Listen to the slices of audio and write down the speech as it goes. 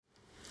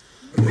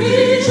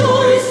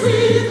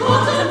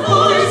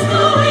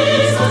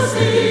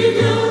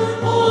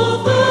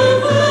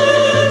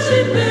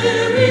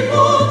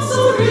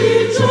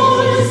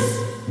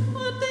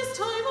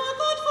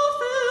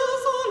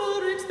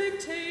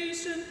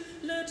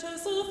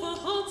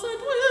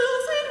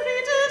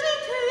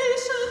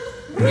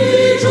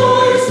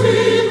Rejoice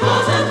with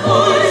heart and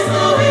voice,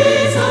 now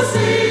is our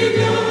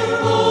Saviour,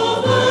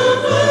 of the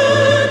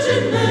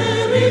Virgin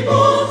Mary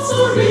born, so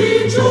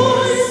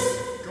rejoice.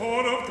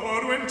 God of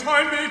God, when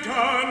time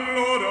began,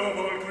 Lord of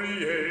all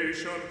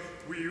creation,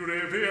 we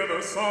revere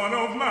the Son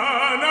of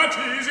Man at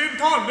his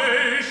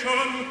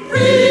incarnation.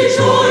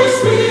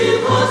 Rejoice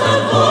with heart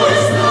and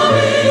voice, now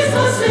is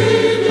our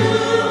Saviour,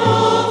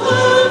 of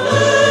the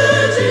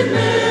Virgin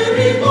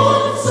Mary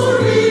born, so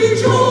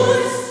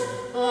rejoice.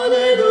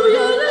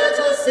 Alleluia, let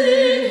us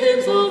sing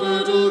hymns of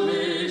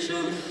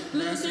adoration,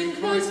 blessing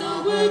Christ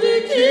our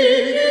worthy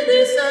King in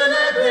this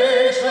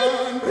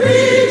celebration.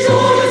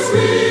 Rejoice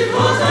with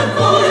heart and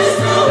voice,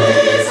 now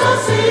is our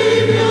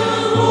Saviour,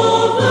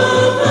 of the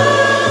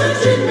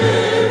Virgin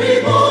Mary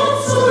born,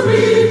 so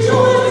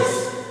rejoice.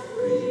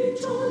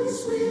 Rejoice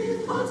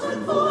with heart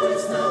and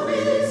voice, now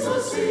is our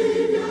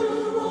Saviour,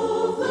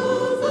 of the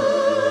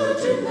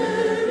Virgin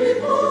Mary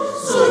born,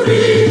 so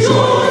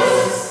rejoice.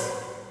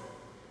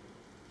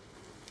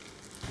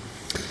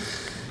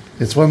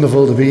 It's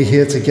wonderful to be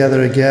here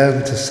together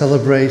again to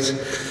celebrate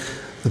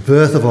the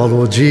birth of our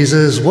Lord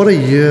Jesus. What a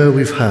year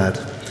we've had.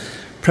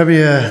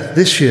 Premier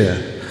this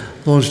year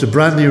launched a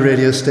brand new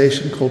radio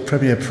station called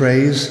Premier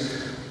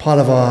Praise. Part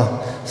of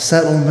our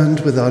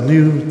settlement with our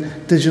new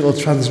digital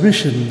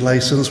transmission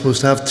license was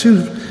to have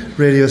 2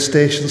 radio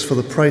stations for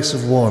the price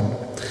of 1.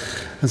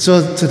 And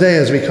so today,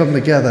 as we come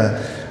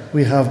together,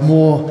 we have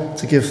more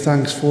to give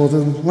thanks for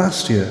than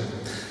last year.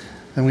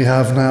 And we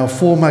have now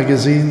 4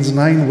 magazines,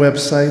 9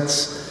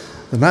 websites,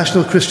 the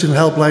National Christian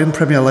Helpline,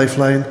 Premier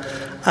Lifeline,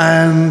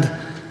 and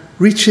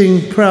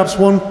reaching perhaps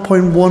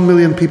 1.1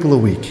 million people a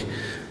week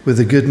with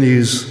the good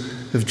news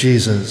of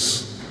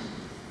Jesus.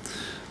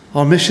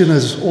 Our mission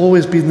has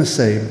always been the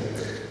same,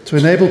 to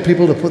enable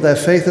people to put their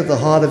faith at the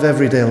heart of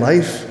everyday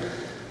life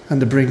and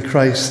to bring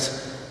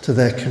Christ to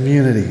their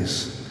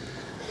communities.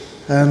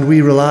 And we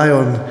rely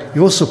on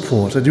your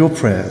support and your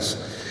prayers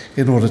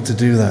in order to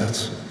do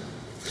that.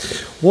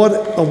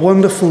 What a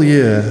wonderful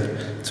year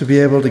to be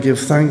able to give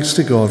thanks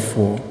to God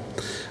for,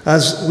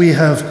 as we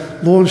have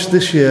launched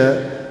this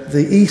year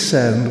the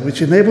eSend,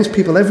 which enables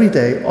people every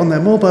day on their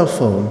mobile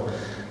phone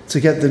to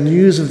get the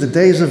news of the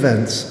day's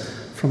events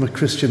from a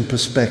Christian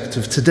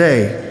perspective.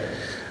 Today,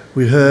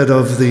 we heard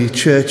of the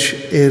church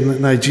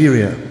in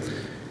Nigeria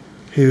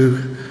who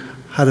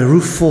had a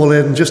roof fall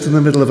in just in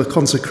the middle of a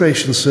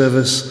consecration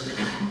service,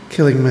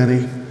 killing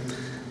many,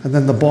 and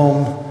then the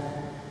bomb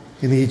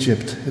in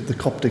Egypt at the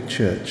Coptic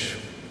church.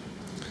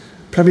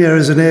 Premier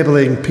is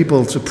enabling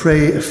people to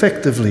pray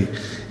effectively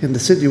in the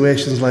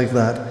situations like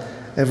that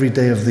every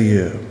day of the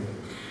year.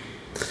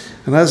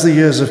 And as the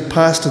years have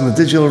passed and the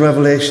digital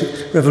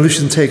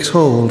revolution takes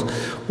hold,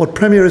 what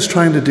Premier is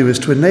trying to do is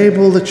to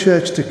enable the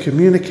church to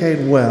communicate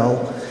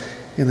well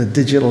in a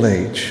digital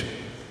age.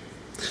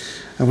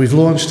 And we've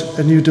launched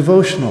a new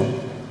devotional.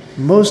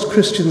 Most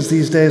Christians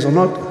these days are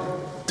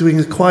not doing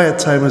a quiet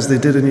time as they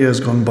did in years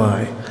gone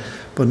by,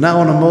 but now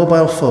on a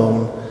mobile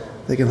phone,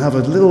 they can have a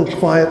little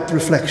quiet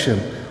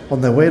reflection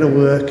on their way to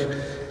work,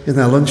 in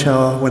their lunch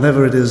hour,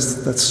 whenever it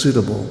is that's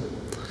suitable.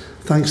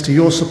 Thanks to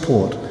your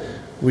support,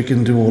 we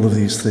can do all of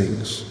these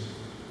things.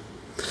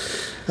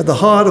 At the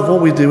heart of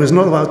what we do is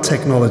not about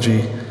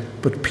technology,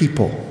 but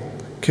people,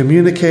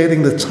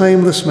 communicating the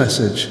timeless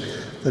message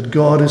that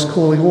God is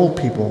calling all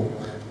people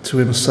to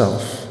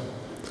himself.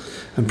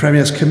 And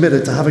Premier is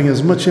committed to having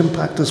as much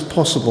impact as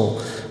possible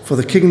for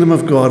the kingdom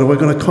of God, and we're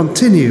going to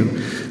continue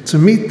to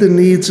meet the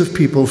needs of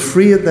people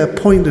free at their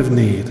point of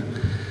need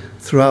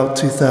throughout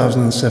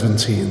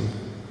 2017.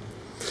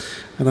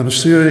 And I'm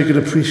sure you can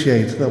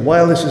appreciate that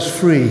while this is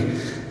free,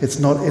 it's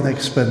not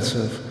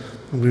inexpensive,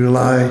 and we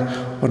rely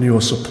on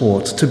your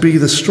support to be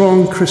the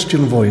strong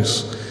Christian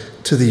voice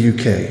to the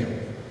UK.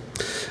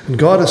 And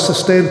God has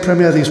sustained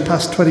Premier these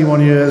past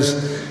 21 years,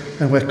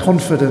 and we're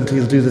confident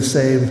he'll do the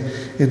same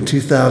in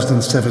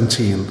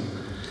 2017.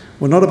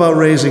 We're not about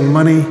raising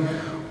money,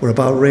 we're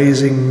about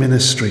raising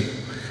ministry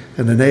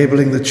and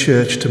enabling the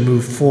church to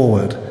move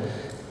forward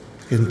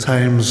in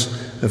times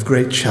of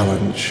great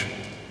challenge.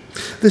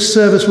 This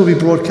service will be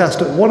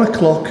broadcast at 1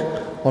 o'clock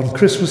on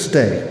Christmas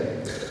Day,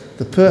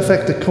 the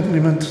perfect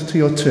accompaniment to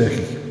your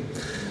turkey.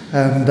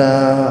 And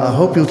I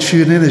hope you'll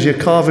tune in as you're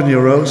carving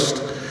your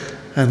roast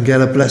and get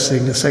a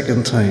blessing a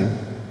second time.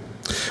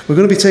 We're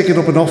going to be taking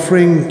up an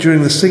offering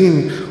during the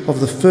singing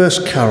of the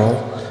first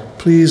carol.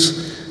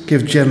 Please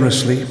give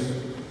generously.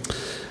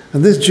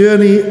 And this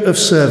journey of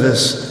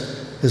service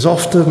is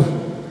often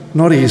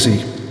not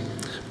easy,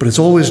 but it's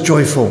always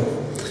joyful.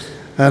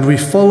 And we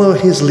follow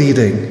his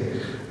leading.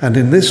 And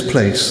in this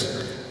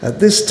place, at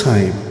this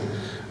time,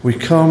 we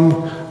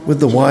come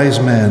with the wise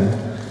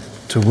men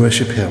to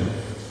worship him.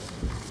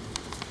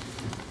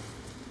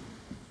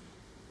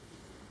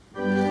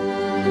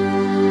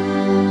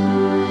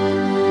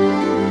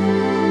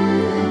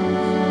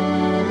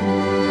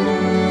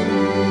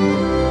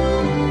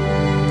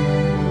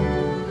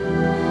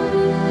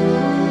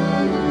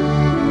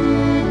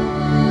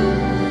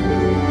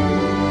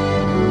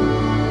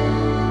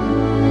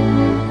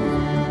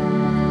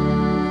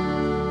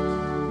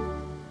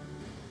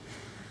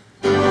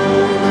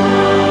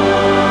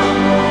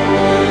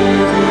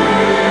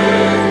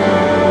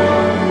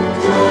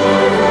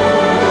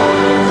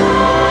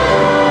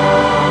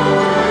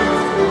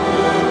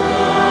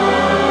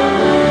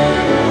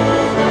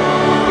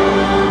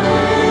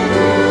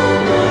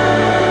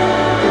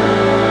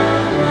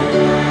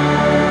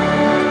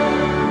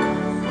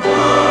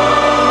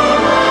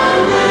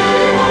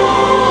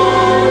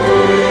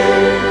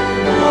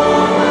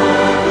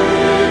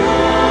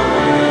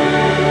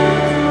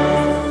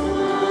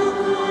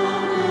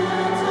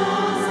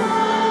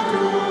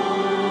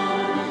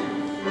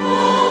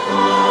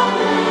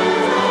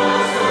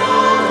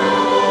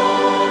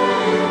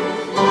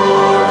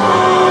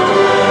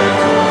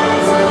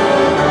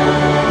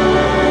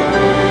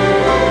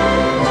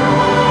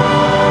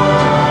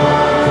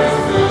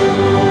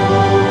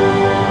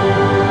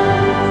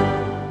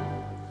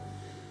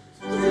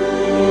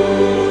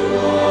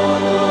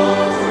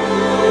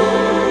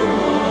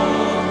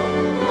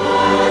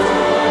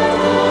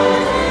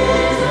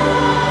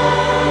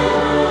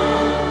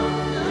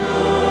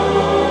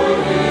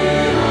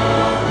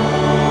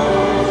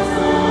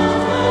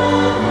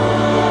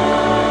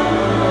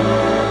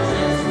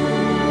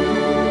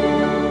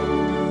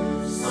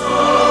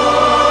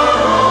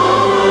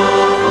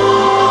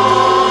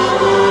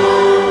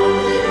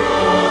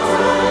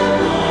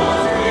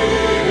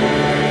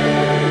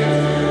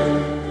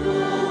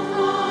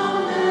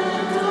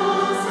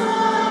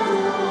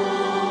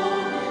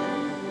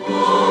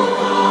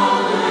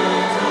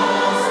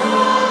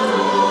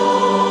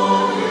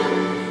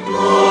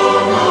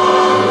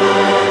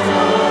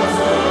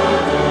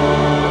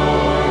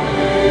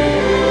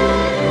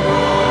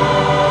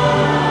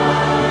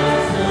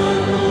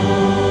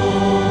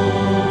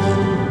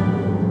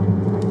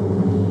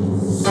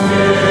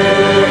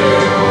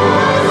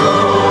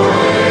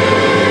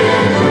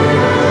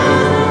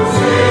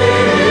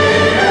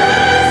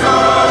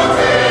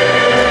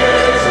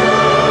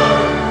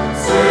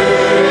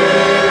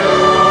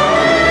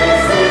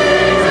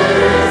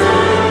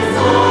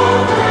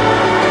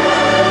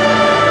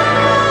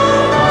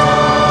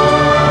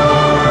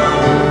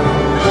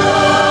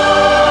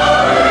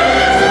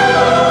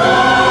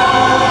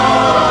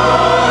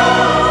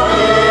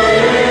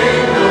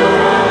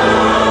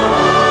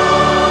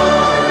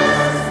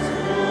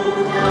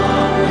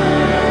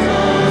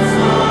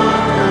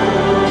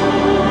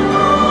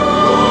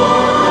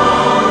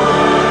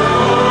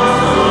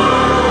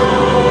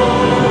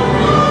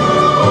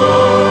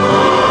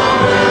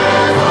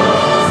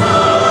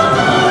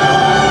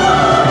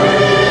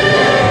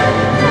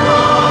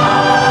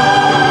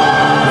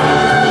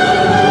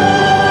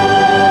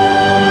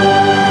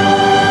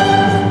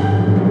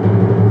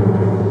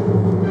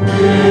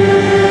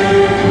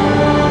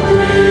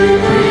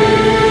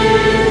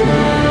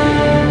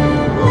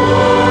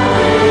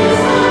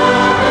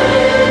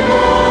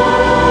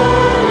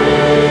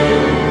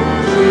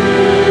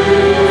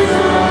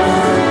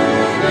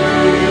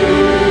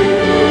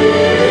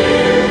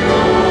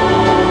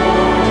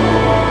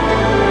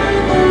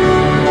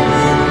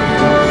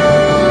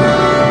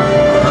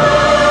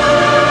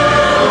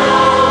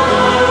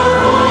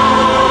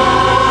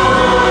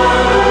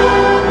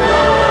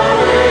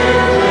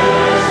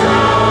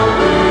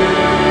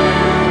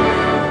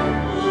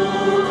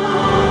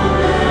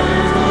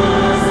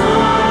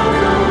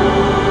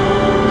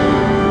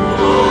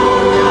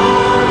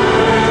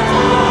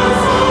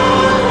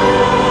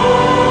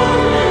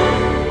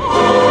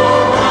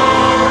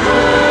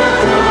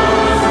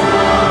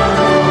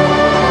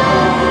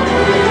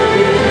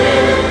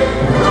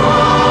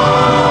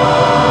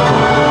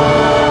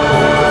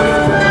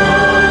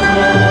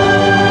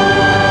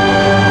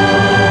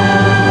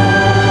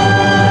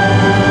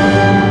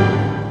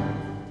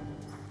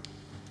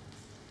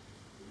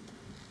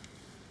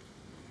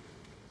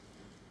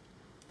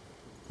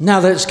 Now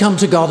let's come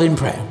to God in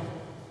prayer.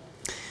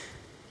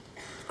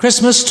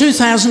 Christmas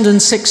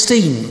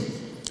 2016,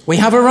 we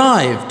have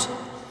arrived,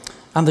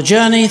 and the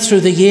journey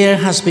through the year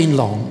has been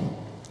long.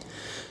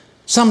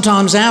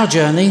 Sometimes our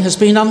journey has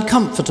been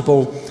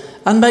uncomfortable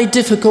and made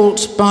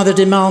difficult by the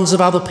demands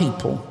of other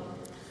people.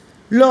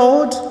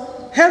 Lord,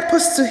 help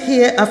us to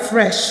hear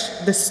afresh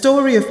the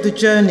story of the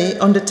journey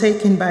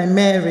undertaken by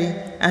Mary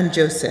and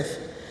Joseph,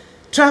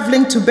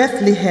 traveling to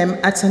Bethlehem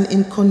at an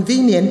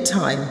inconvenient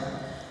time,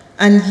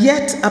 and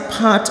yet a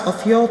part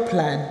of your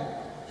plan.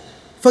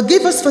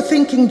 Forgive us for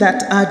thinking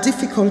that our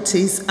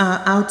difficulties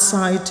are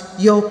outside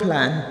your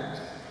plan.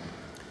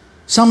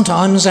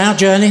 Sometimes our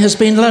journey has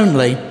been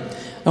lonely,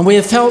 and we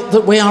have felt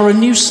that we are a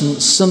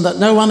nuisance and that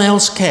no one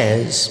else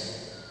cares.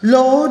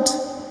 Lord,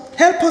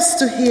 help us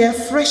to hear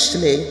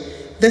freshly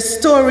the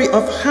story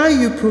of how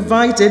you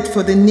provided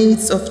for the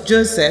needs of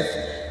Joseph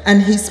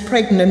and his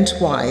pregnant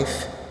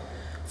wife.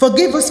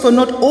 Forgive us for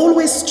not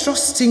always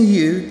trusting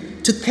you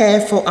to care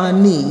for our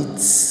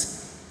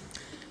needs.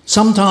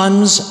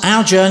 Sometimes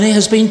our journey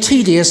has been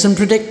tedious and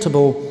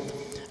predictable,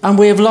 and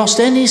we have lost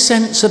any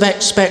sense of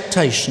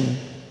expectation.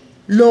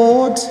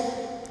 Lord,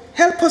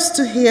 help us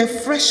to hear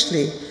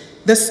freshly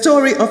the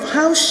story of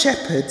how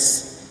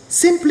shepherds,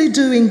 simply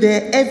doing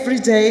their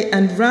everyday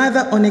and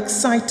rather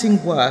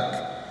unexciting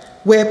work,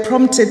 were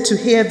prompted to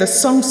hear the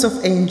songs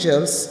of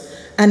angels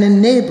and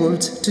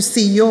enabled to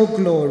see your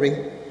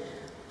glory.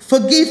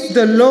 Forgive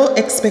the low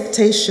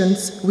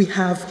expectations we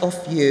have of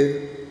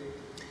you.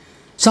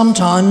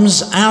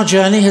 Sometimes our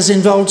journey has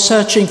involved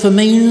searching for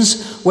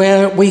means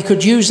where we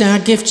could use our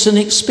gifts and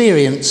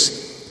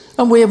experience,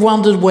 and we have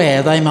wondered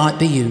where they might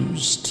be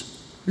used.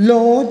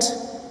 Lord,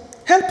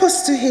 help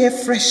us to hear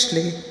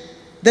freshly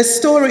the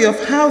story of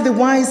how the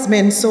wise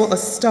men saw a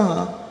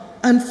star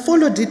and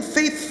followed it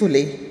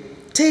faithfully,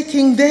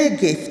 taking their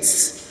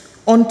gifts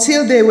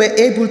until they were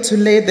able to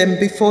lay them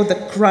before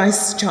the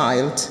Christ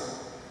child.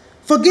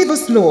 Forgive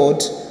us,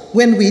 Lord,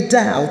 when we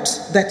doubt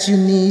that you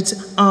need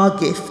our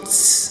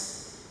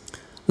gifts.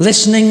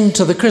 Listening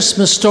to the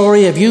Christmas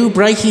story of you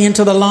breaking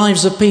into the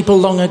lives of people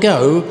long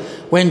ago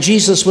when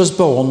Jesus was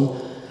born,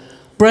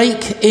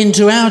 break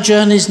into our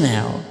journeys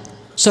now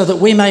so that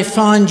we may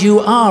find you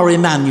are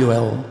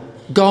Emmanuel,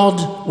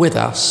 God with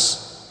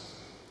us.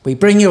 We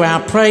bring you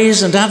our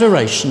praise and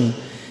adoration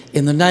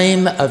in the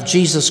name of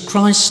Jesus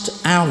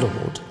Christ our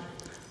Lord.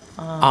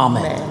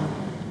 Amen.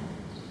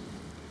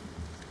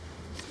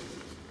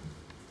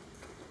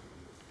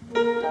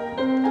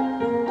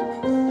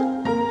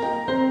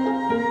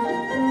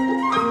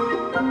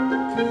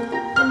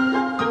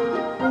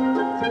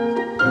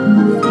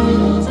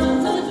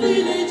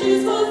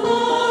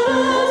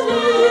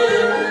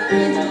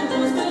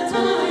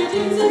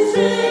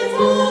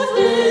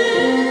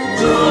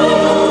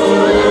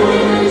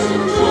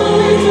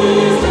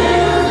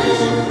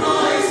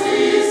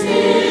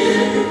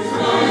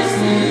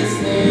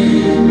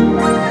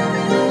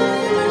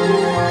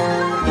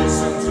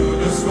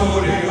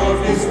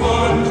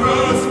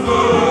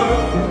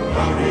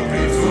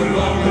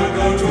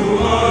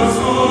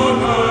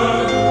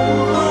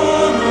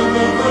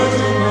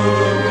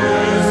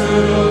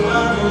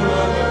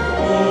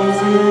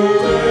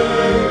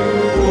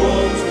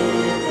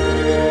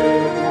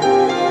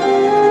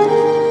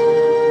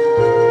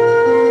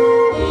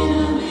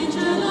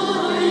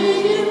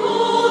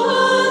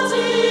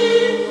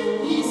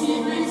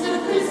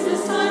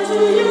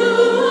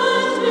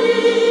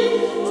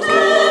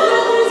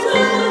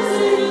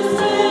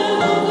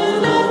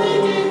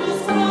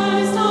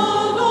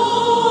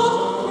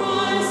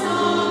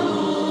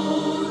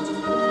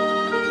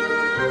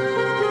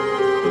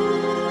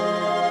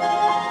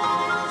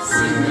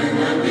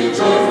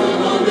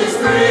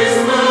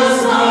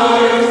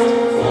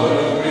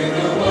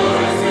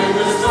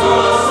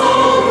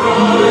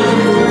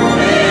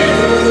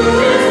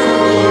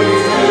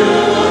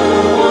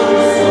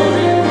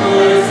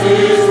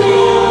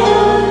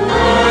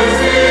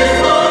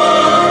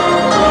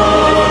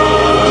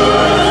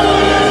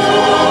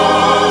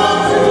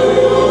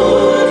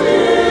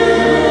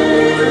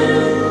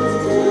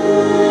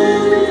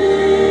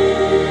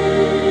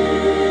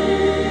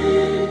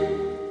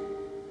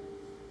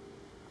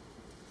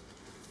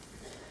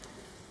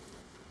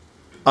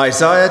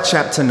 Isaiah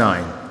chapter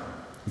 9,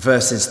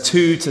 verses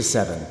 2 to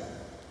 7.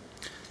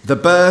 The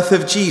birth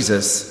of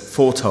Jesus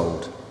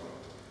foretold.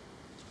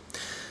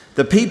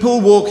 The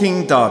people walking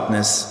in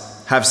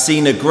darkness have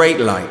seen a great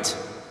light.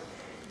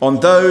 On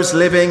those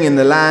living in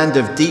the land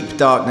of deep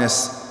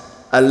darkness,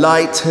 a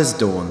light has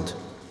dawned.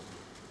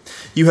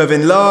 You have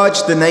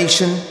enlarged the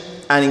nation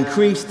and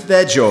increased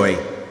their joy.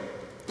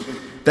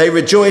 They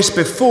rejoice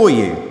before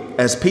you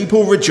as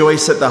people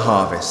rejoice at the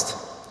harvest,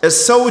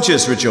 as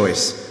soldiers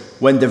rejoice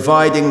when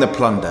dividing the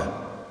plunder.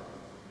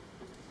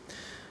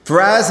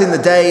 For as in the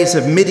days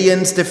of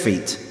Midian's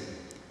defeat,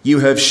 you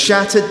have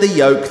shattered the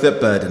yoke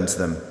that burdens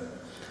them,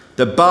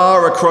 the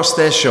bar across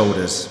their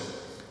shoulders,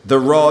 the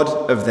rod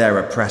of their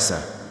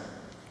oppressor.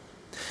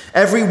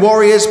 Every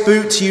warrior's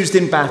boot used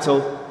in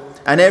battle,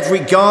 and every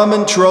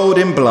garment rolled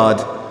in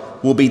blood,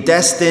 will be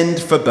destined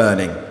for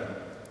burning,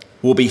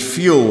 will be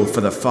fuel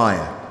for the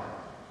fire.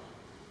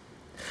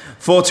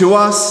 For to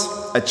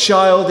us a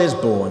child is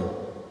born,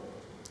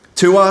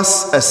 to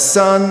us a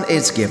son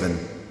is given,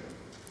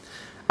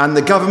 and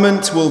the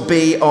government will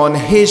be on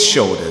his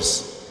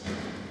shoulders.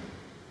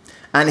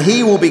 And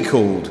he will be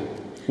called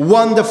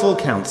Wonderful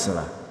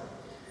Counselor,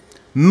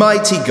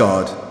 Mighty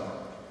God,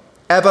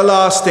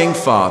 Everlasting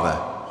Father,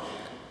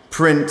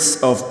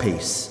 Prince of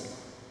Peace.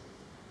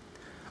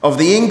 Of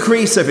the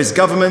increase of his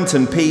government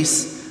and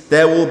peace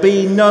there will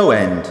be no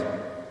end.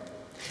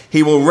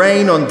 He will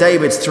reign on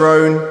David's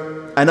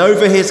throne and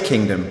over his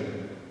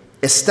kingdom,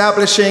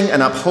 establishing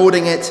and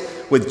upholding it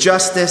with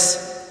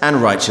justice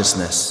and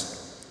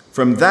righteousness,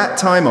 from that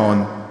time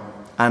on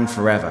and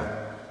forever.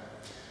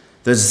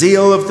 The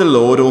zeal of the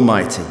Lord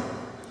Almighty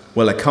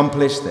will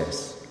accomplish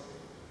this.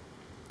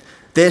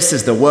 This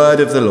is the word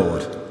of the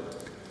Lord.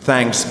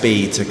 Thanks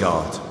be to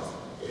God.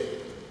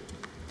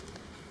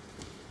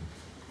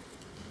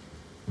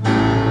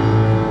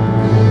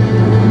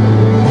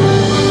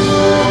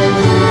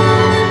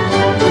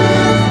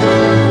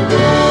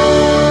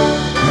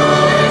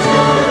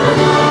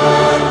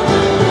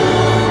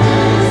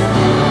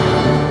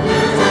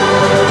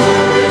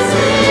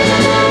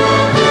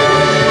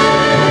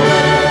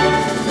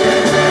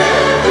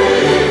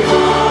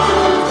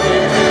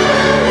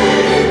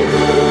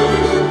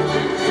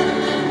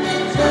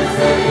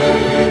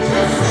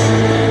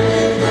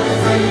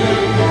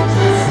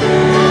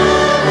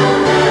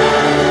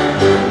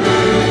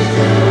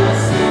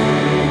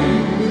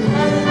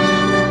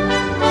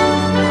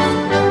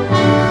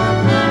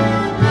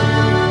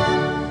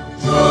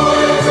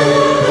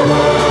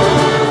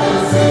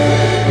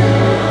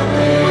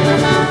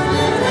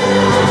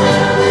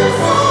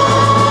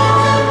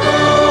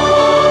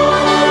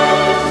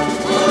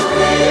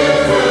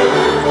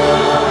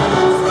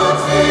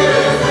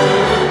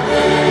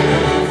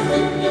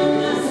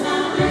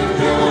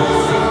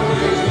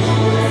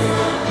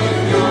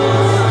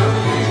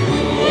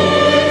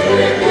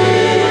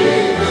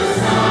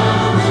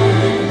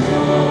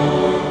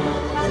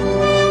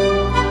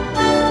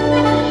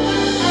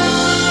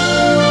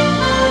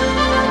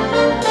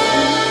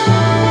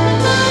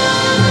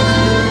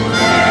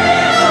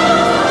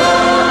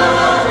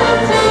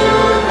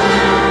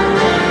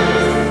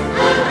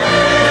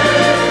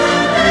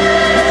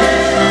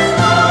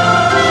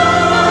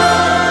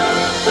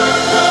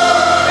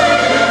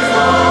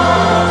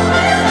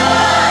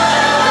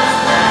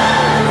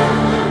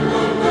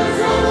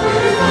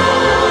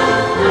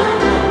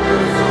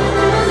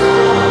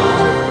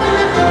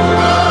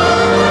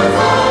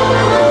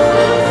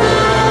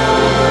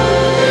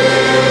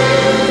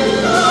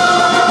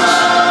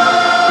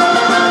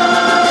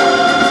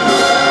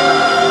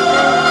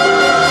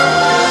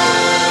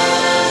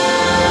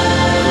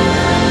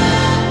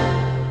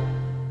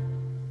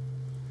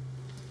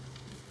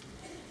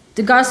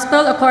 The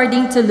Gospel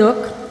according to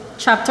Luke,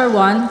 chapter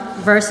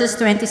 1, verses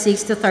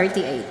 26 to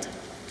 38.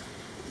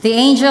 The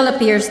angel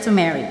appears to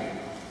Mary.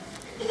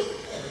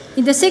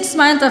 In the 6th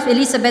month of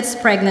Elizabeth's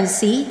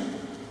pregnancy,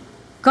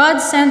 God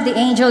sent the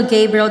angel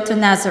Gabriel to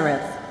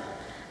Nazareth,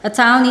 a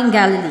town in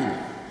Galilee,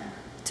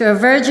 to a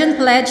virgin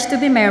pledged to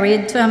be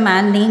married to a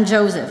man named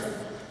Joseph,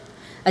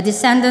 a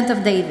descendant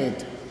of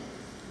David.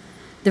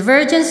 The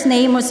virgin's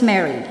name was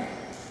Mary.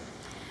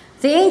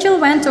 The angel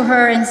went to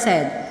her and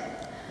said,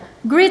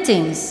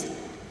 "Greetings,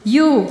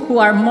 you who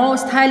are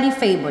most highly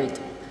favored.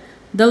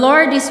 The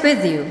Lord is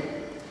with you."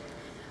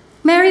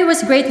 Mary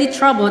was greatly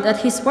troubled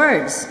at his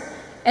words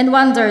and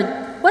wondered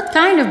what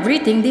kind of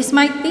greeting this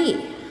might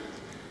be.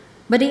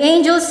 But the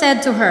angel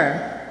said to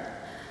her,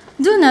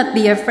 "Do not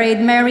be afraid,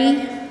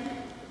 Mary.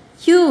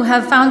 You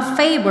have found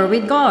favor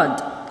with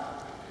God.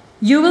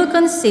 You will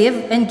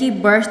conceive and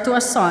give birth to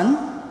a son,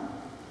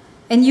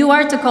 and you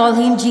are to call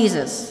him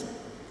Jesus.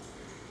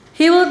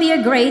 He will be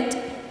great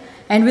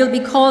and will be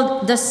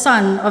called the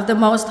Son of the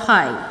Most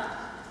High.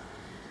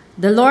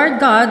 The Lord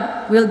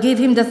God will give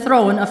him the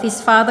throne of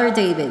his father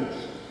David,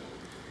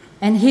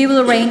 and he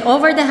will reign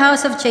over the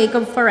house of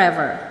Jacob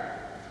forever.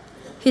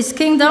 His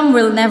kingdom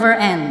will never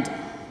end."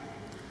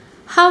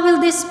 "How will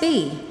this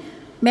be?"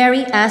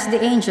 Mary asked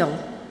the angel,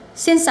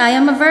 "since I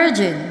am a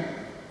virgin?"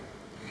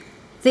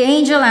 The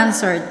angel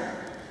answered,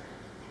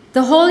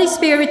 "The Holy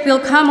Spirit will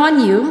come on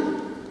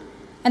you,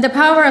 and the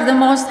power of the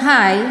Most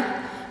High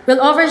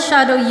will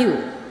overshadow you.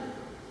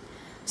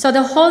 So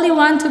the Holy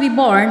One to be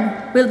born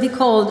will be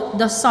called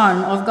the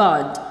Son of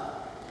God.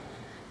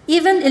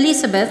 Even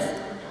Elizabeth,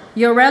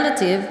 your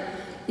relative,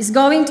 is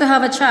going to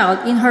have a child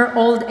in her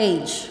old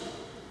age.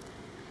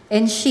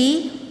 And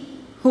she,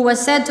 who was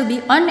said to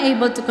be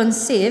unable to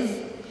conceive,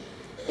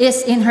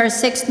 is in her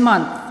 6th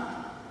month.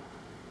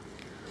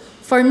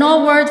 For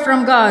no word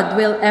from God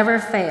will ever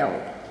fail."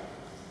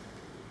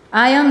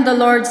 "I am the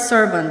Lord's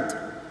servant,"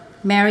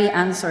 Mary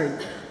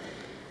answered.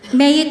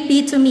 "May it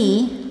be to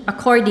me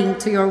according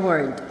to your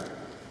word."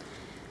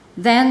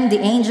 Then the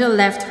angel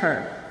left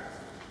her.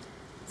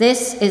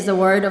 This is the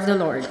word of the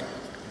Lord.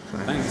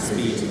 Thanks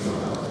be to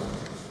God.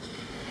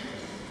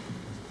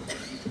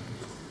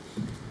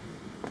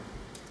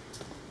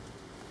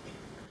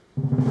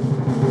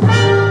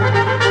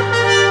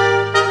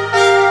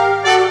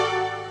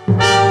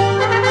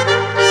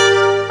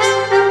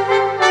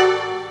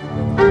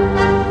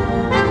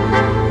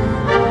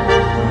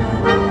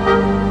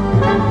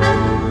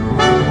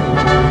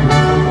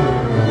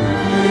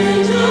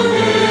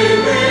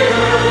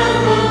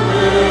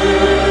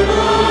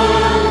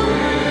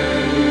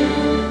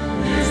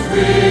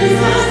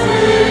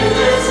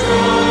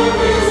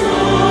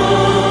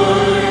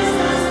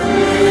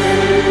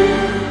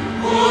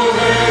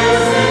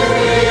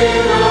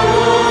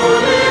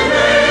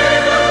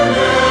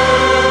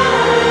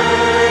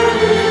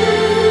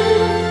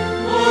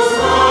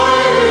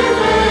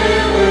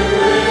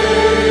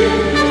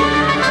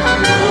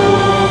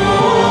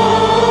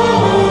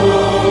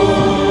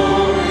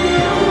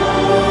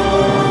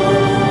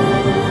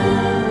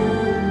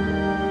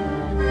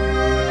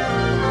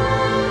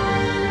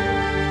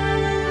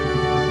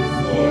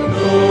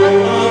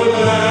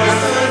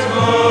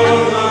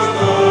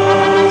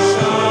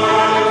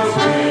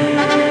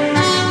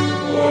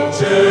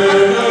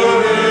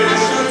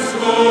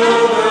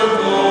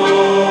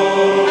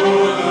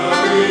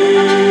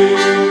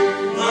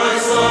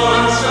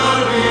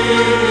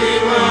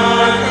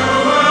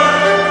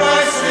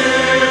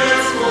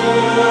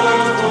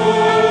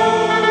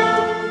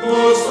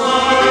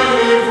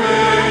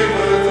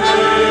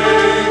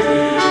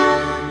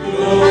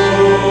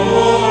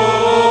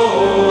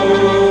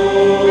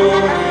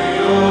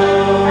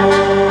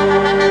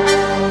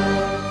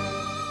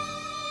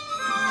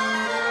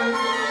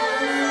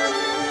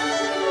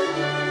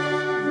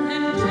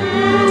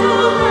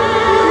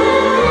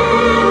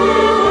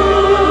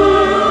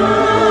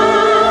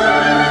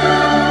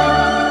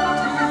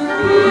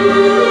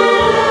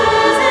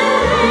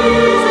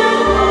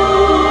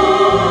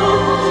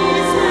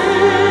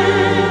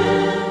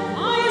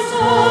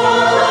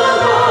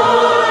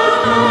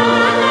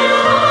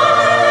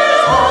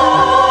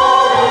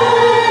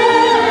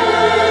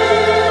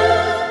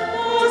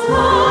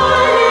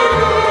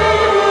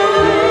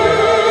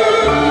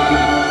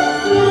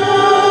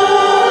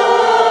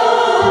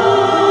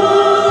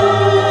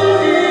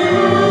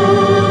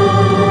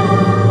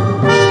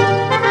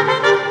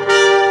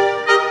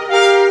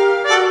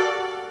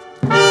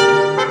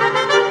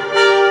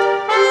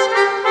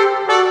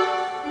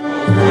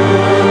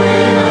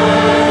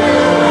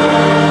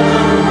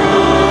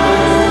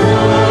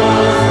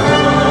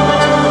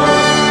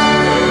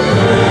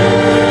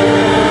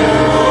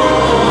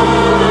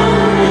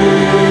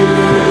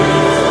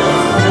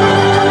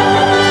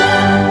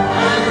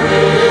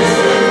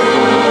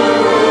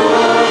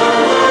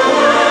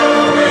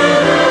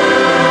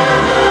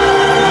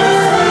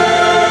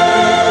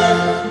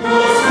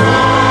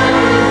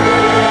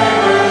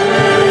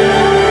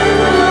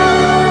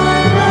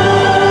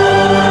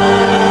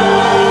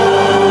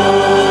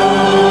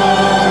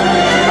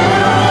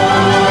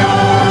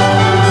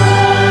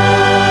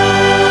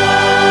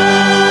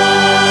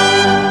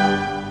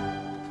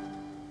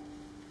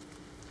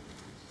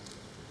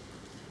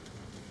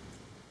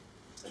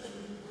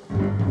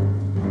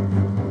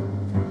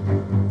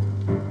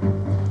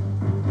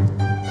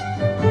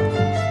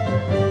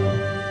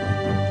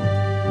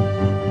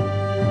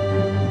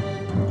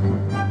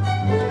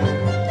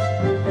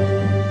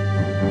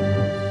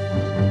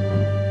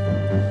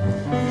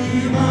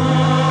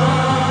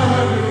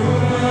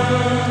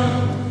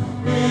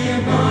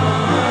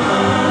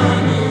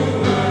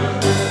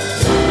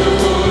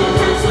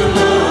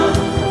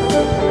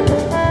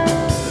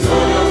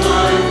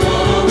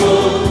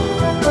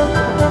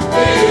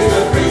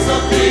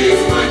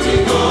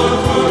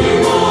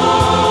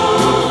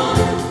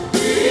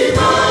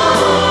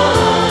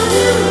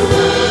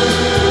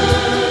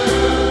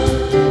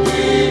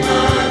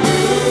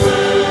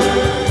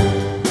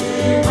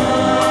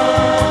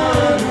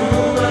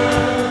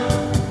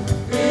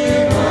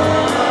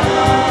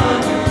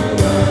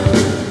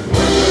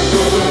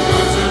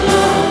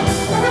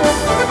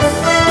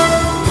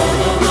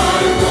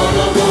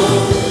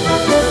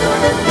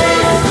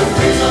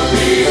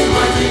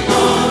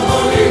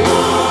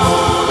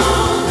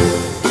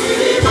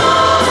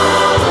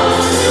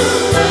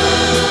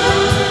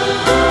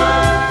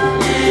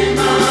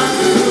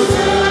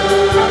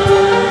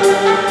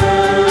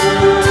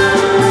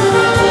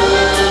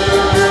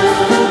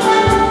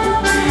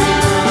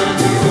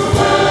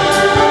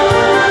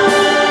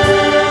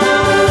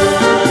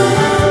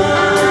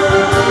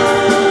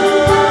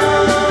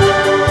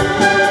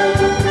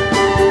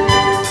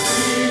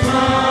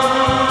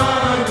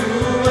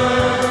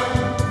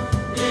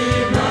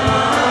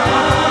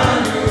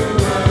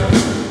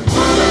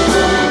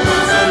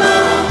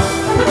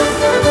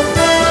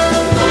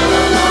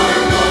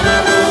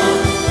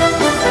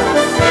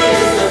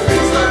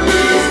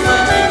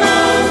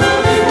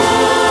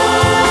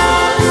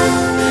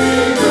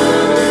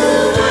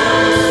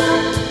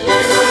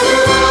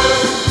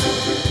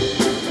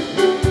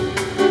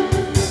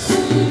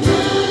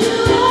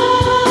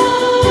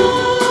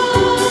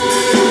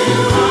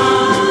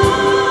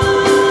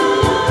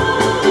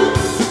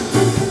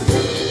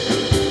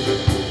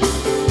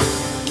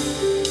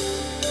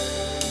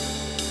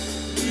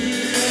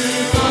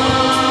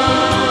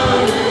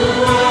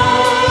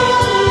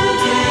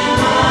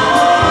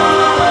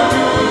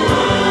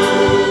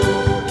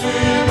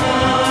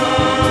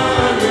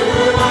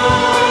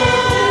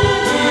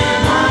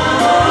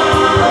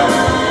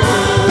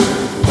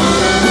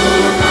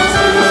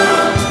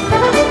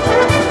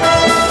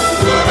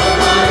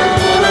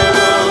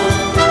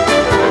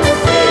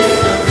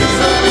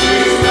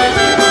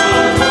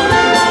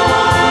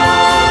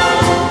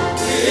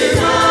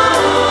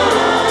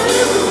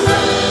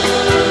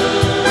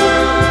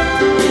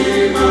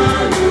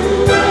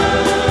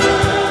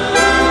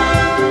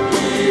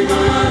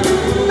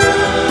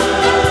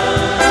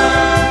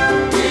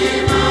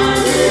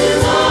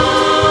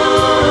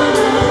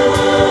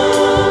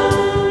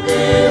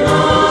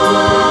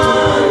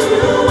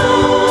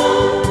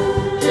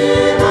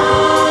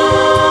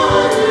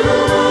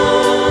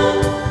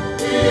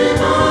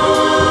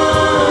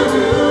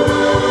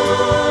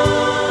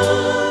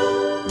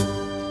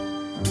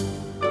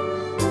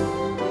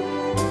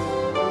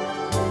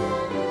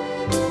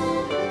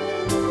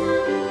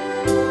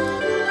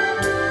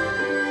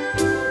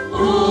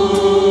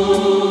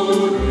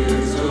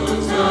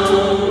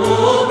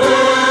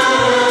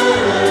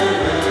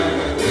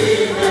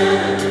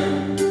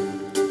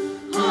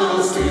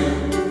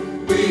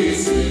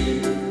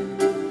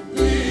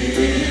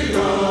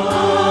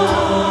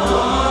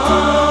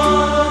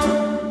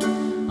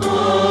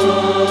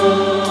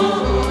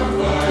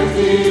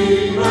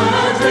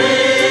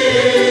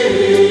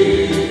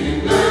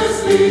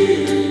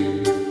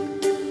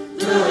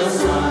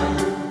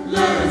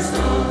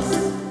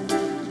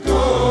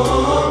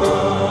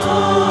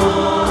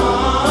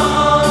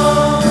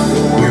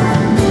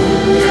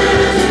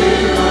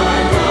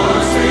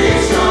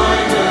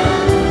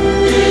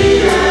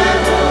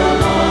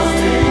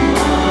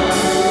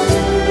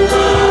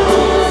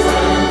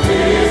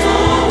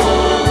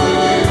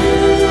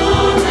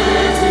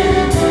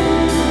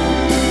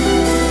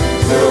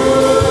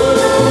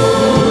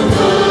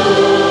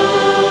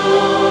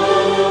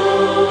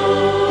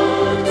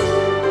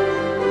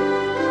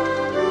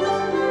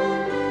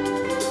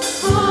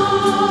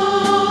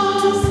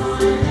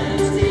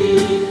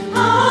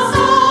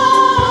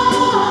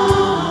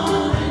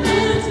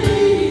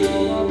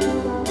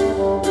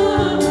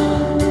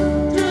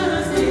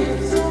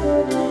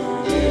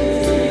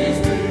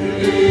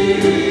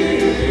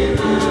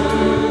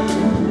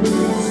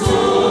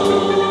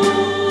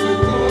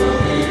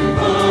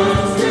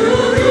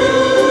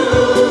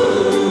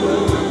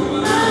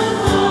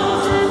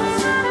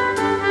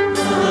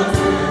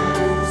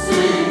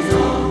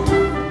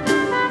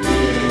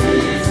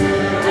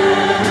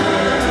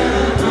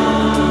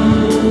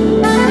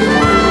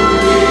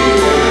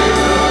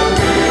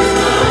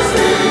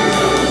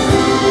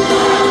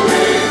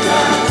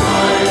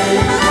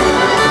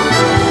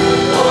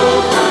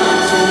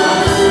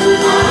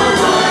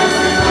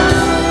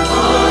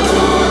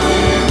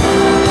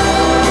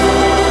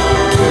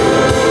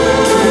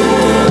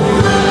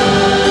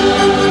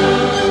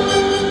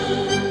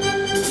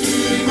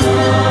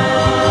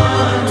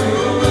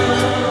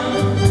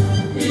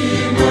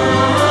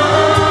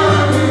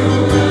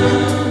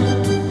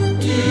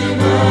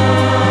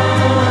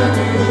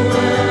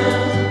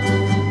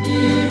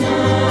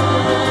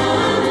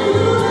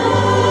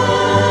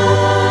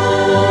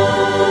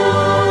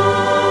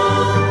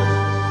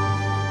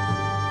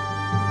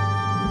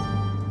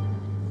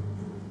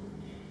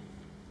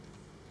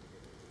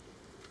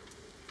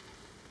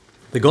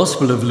 The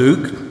Gospel of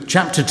Luke,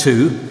 chapter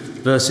 2,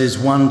 verses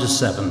 1 to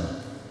 7.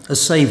 A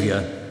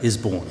Saviour is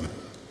born.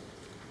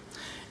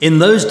 In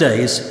those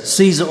days,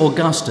 Caesar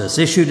Augustus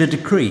issued a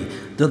decree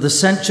that the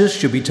census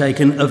should be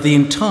taken of the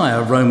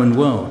entire Roman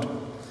world.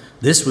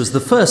 This was the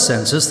first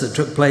census that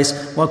took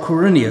place while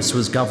Quirinius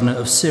was governor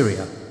of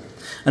Syria.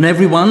 And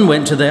everyone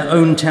went to their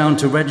own town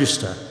to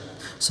register.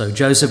 So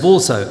Joseph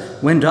also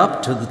went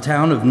up to the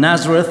town of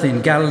Nazareth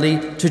in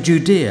Galilee, to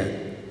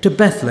Judea, to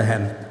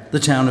Bethlehem, the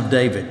town of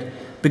David,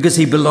 because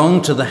he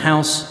belonged to the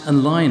house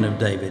and line of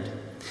David.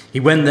 He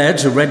went there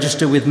to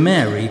register with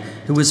Mary,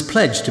 who was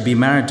pledged to be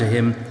married to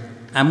him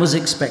and was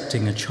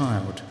expecting a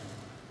child.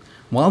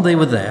 While they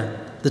were there,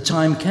 the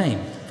time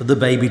came for the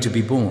baby to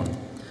be born,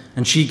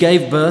 and she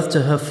gave birth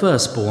to her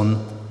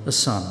firstborn, a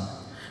son.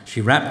 She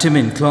wrapped him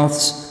in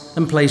cloths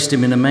and placed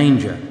him in a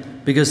manger,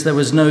 because there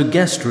was no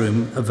guest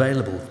room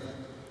available.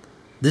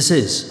 This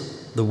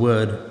is the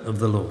word of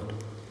the Lord.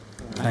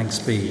 Thanks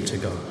be to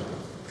God.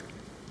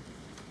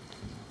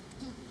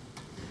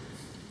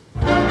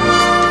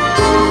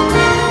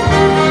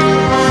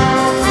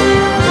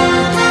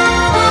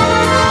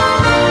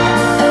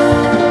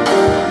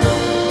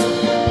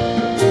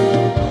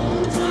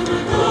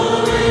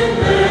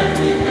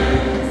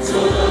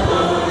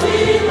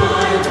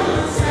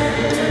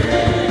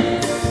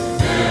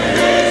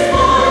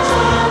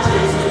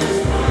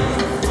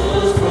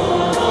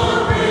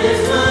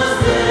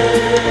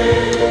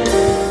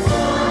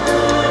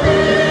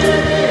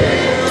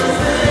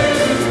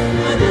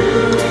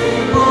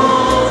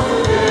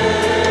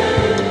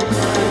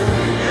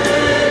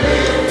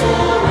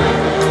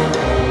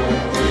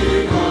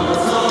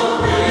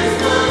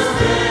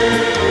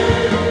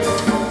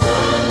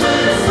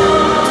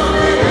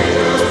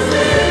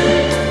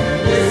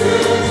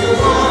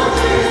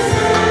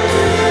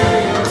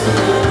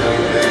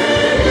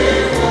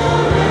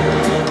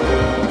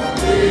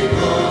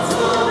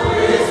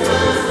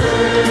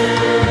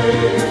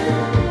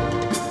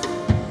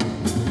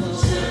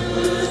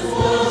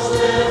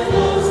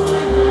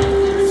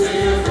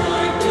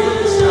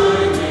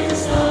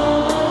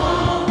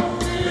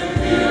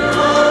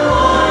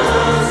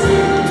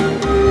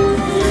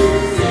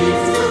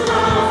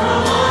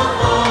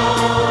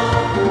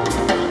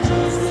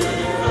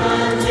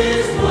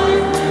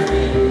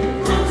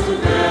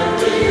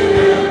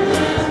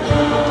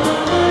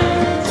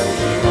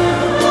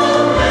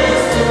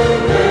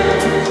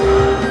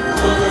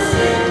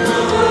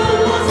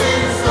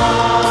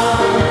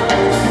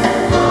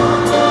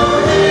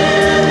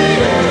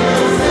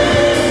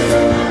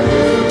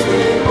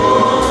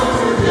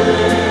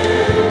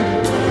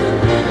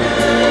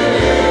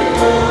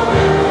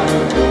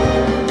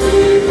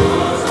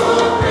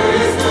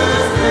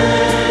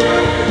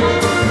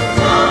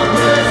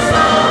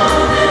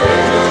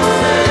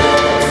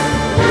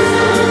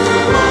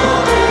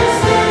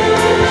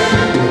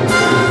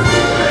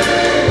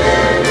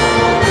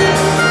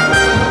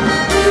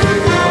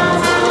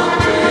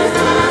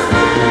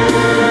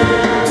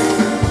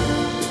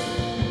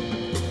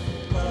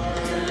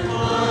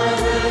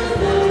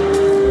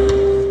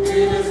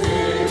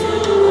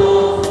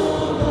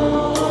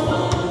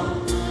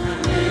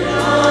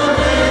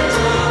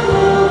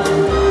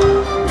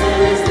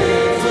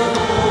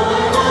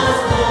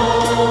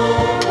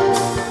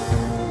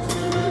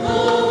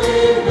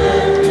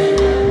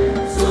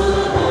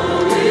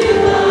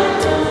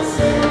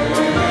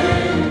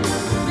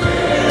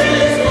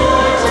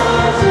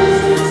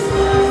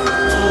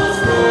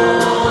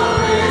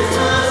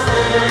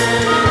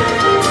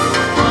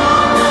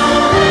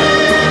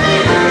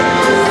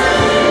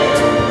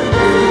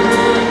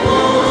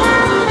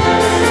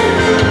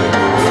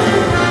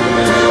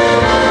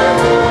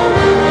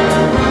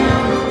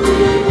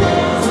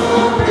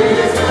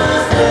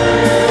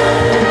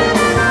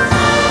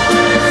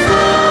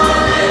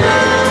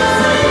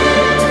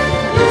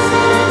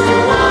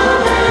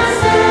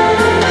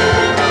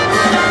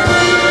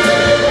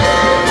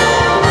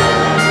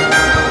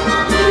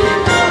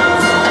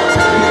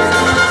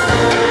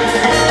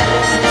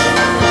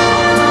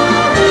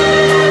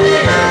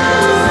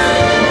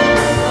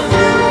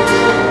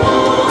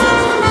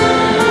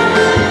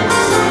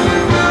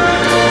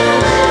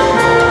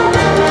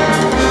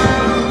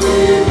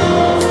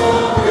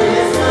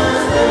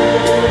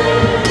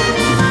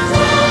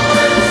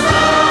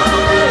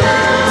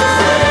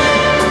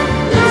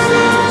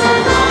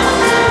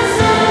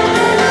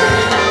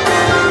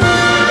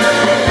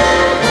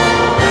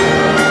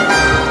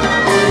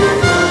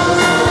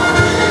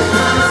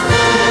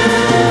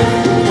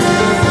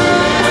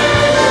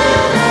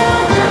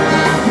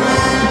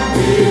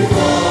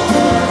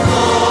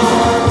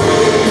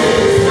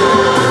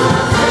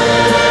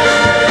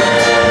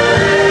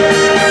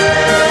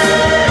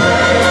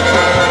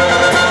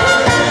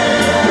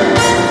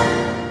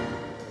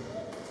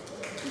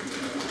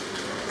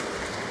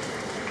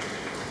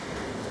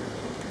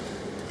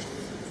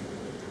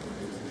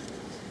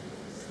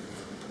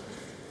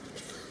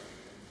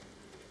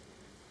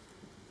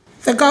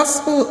 The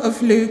Gospel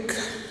of Luke,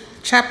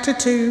 chapter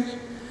 2,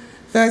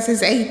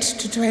 verses 8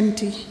 to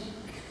 20.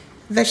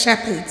 The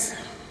shepherds.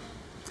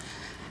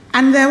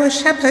 And there were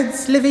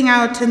shepherds living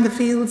out in the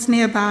fields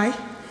nearby,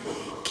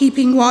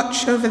 keeping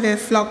watch over their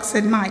flocks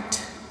at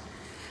night.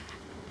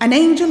 An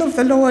angel of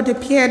the Lord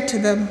appeared to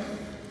them,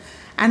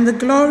 and the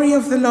glory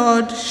of the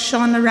Lord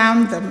shone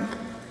around them,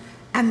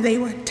 and they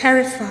were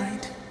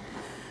terrified.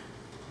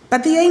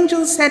 But the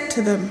angel said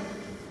to them,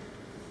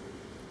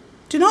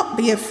 "Do not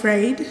be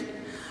afraid.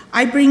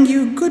 I bring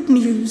you good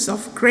news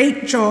of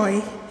great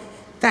joy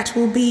that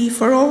will be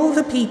for all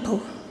the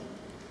people.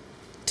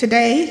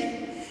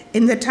 Today,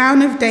 in the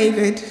town of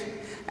David,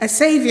 a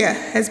Savior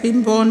has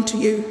been born to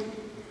you.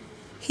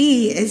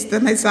 He is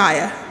the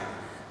Messiah,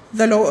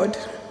 the Lord.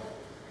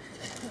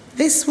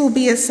 This will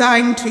be a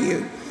sign to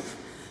you.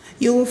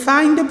 You will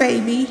find a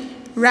baby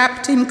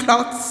wrapped in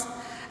cloths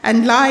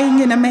and lying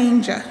in a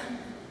manger."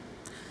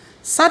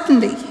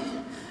 Suddenly,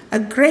 a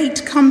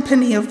great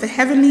company of the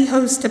heavenly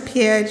host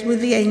appeared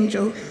with the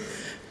angel,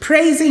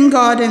 praising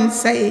God and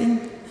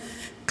saying,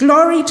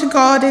 "Glory to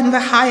God in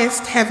the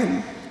highest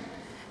heaven,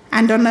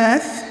 and on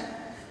earth,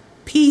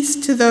 peace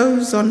to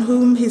those on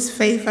whom his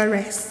favor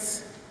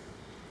rests."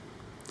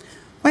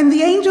 When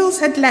the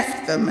angels had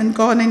left them and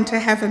gone into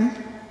heaven,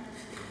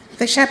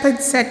 the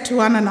shepherds said to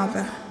one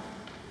another,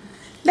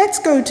 "Let's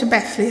go to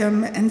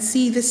Bethlehem and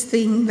see this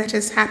thing that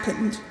has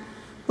happened,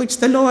 which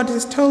the Lord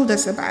has told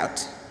us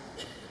about."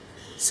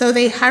 So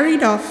they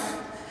hurried off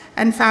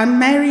and found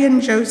Mary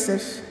and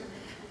Joseph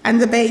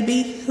and the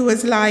baby who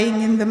was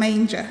lying in the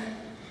manger.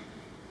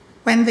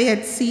 When they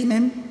had seen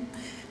him,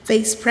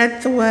 they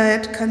spread the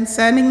word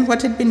concerning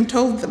what had been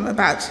told them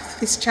about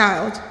this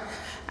child,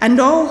 and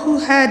all who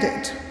heard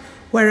it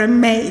were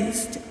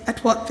amazed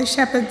at what the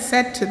shepherds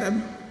said to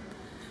them.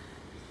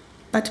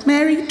 But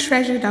Mary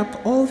treasured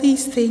up all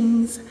these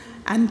things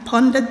and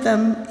pondered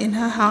them in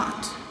her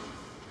heart.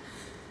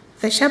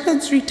 The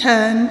shepherds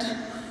returned,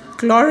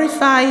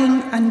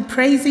 glorifying and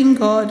praising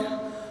God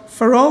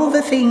for all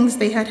the things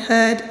they had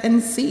heard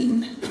and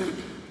seen,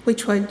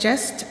 which were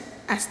just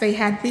as they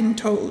had been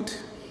told.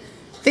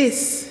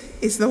 This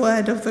is the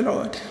word of the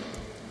Lord.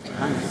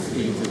 Thanks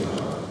be to God.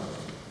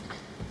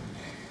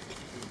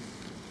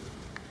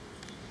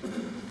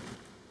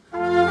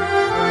 Thank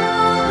you.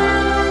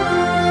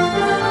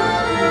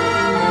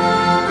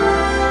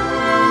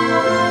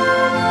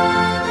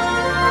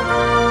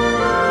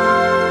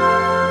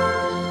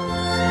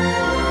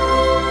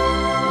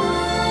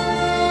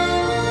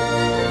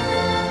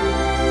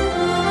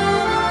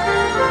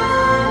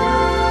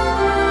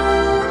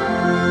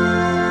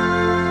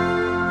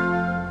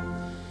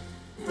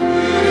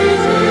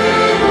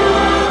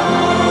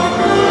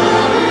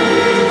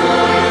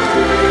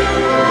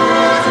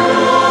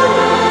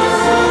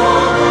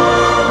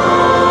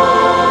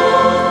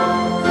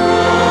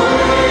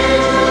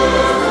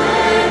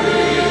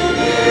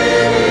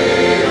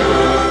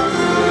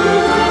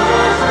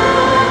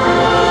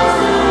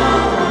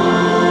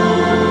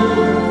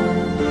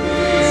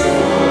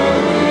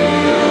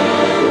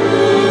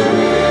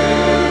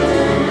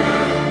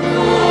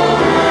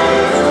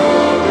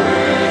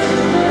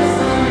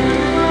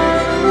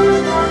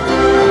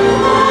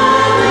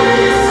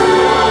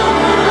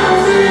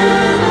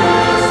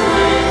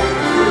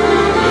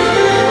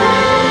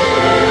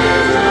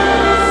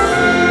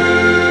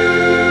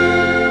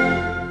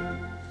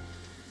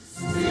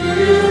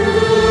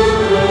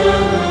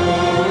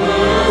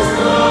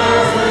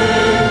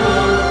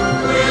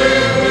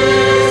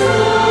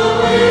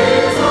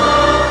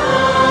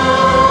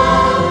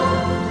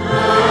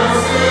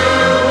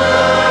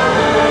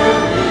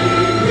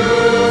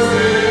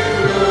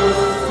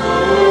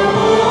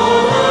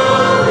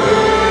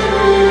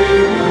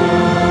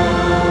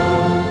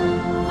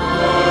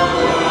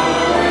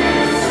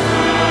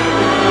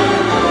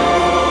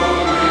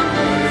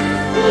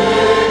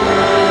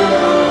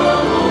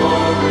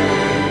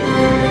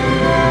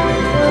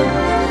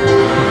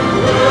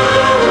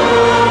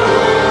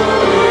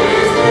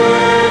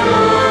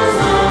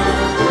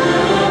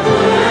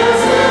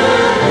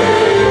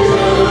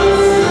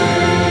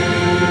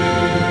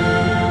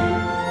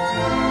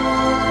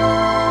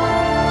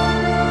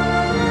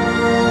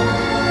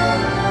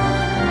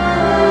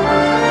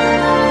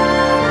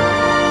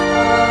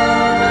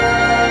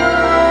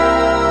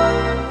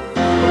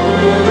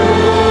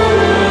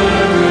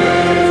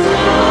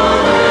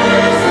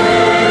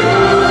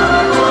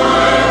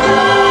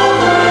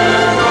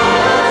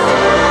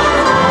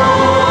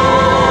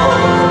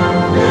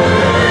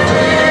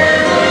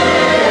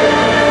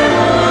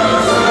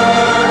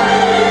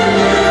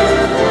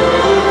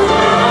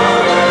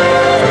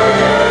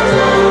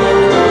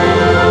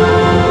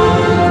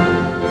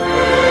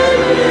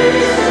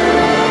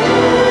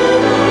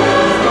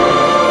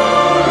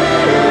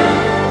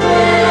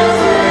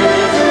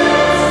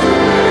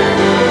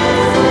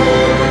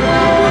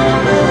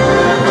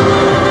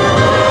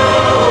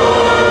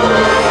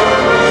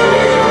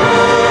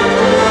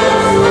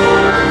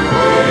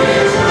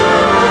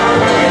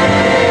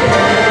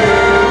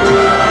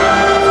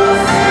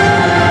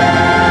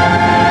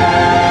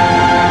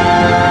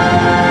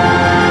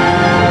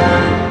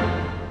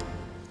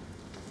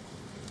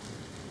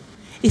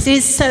 It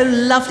is so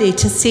lovely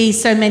to see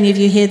so many of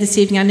you here this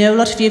evening. I know a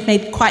lot of you have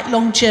made quite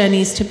long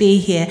journeys to be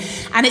here.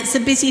 And it's a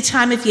busy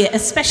time of year,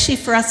 especially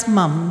for us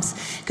mums,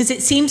 because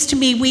it seems to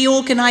me we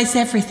organise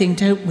everything,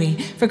 don't we,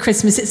 for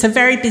Christmas. It's a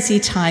very busy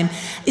time.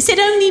 Is it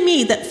only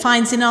me that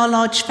finds in our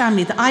large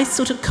family that I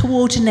sort of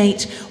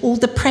coordinate all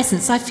the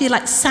presents? I feel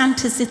like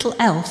Santa's little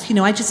elf. You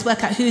know, I just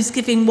work out who's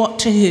giving what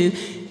to who.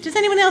 Does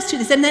anyone else do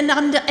this? And then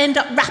end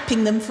up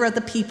wrapping them for other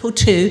people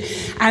too.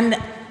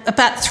 And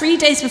about 3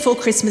 days before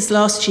Christmas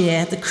last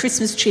year, the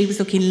Christmas tree was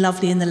looking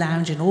lovely in the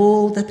lounge and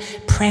all the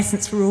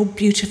presents were all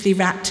beautifully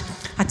wrapped.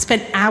 I'd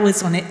spent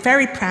hours on it,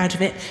 very proud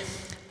of it.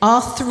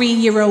 Our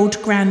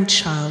 3-year-old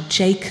grandchild,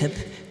 Jacob,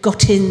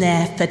 got in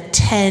there for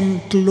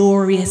 10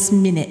 glorious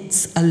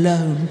minutes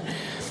alone.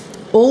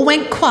 All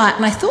went quiet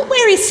and I thought,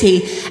 where is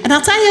he? And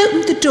as I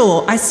opened the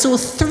door, I saw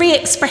 3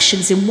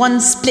 expressions in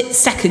one split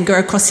second go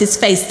across his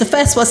face. The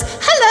first was,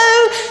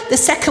 hello. The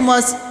second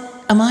was,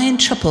 am I in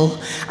trouble?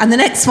 And the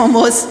next one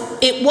was,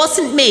 it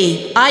wasn't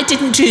me. I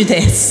didn't do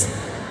this.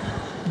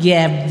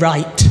 Yeah,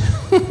 right.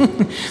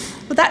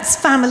 Well, that's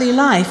family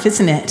life,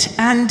 isn't it?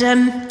 And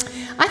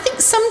I think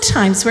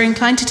sometimes we're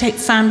inclined to take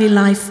family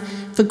life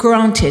for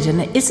granted, and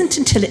it isn't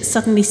until it's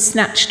suddenly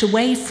snatched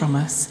away from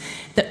us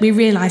that we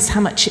realise how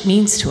much it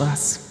means to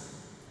us.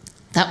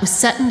 That was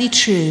certainly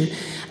true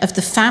of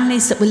the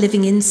families that were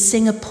living in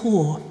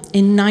Singapore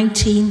in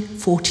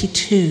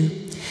 1942.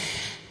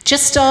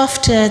 Just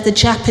after the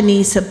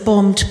Japanese had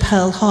bombed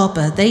Pearl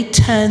Harbor, they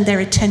turned their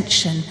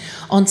attention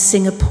on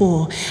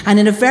Singapore. And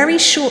in a very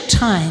short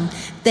time,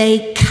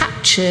 they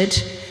captured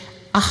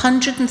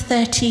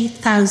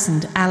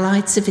 130,000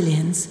 Allied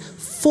civilians.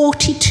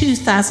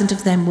 42,000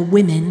 of them were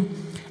women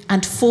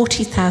and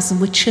 40,000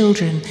 were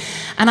children.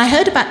 And I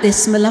heard about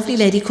this from a lovely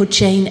lady called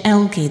Jane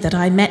Elgie that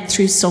I met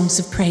through Songs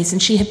of Praise, and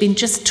she had been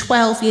just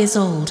 12 years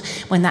old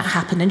when that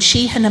happened, and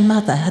she and her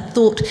mother had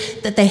thought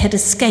that they had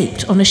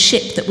escaped on a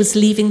ship that was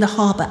leaving the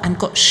harbour and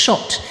got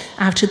shot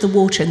out of the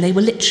water, and they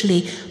were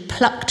literally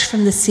plucked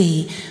from the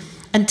sea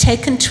and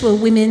taken to a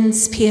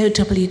women's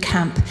POW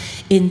camp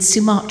in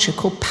Sumatra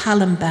called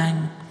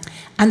Palembang.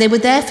 And they were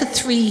there for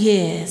 3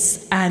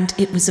 years, and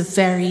it was a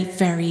very,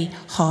 very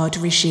hard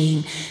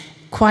regime.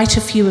 Quite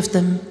a few of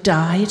them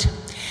died,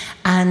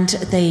 and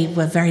they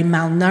were very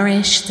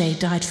malnourished. They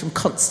died from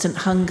constant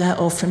hunger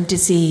or from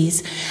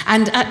disease.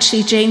 And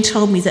actually, Jane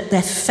told me that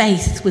their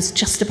faith was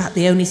just about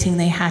the only thing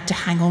they had to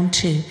hang on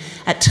to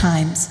at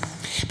times.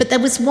 But there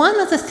was one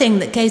other thing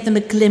that gave them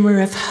a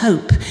glimmer of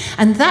hope,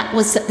 and that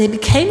was that they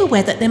became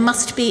aware that there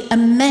must be a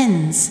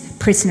men's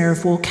prisoner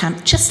of war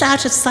camp just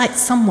out of sight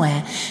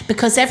somewhere,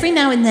 because every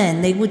now and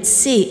then they would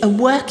see a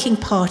working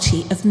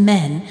party of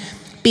men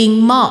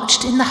being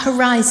marched in the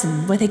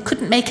horizon where they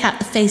couldn't make out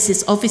the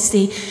faces,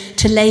 obviously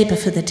to labour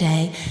for the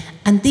day.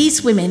 And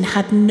these women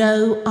had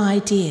no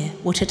idea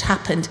what had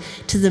happened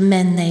to the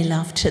men they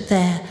loved, to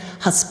their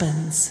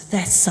husbands,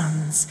 their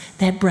sons,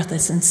 their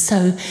brothers. And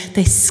so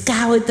they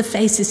scoured the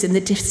faces in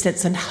the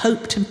distance and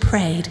hoped and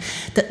prayed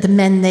that the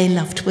men they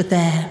loved were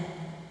there.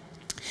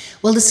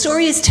 Well, the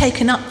story is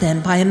taken up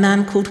then by a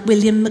man called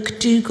William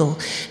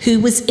McDougall, who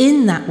was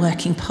in that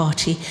working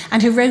party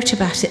and who wrote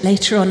about it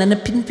later on, and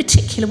in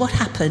particular what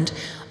happened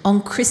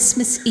on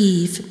Christmas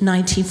Eve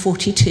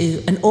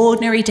 1942, an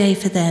ordinary day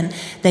for them.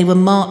 They were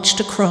marched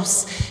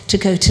across to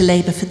go to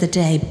labour for the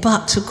day,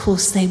 but of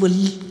course they were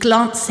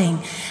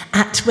glancing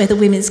at where the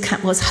women's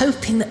camp was,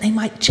 hoping that they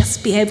might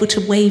just be able to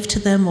wave to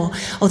them or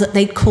that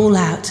they'd call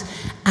out,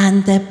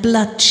 and their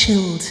blood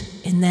chilled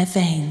in their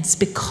veins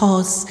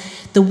because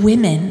the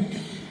women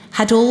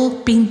had all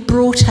been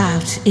brought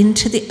out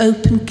into the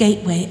open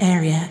gateway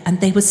area, and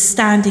they were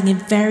standing in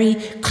very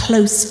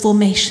close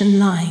formation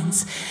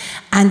lines.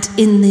 And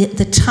in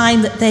the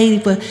time that they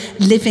were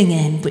living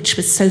in, which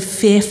was so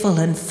fearful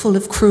and full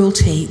of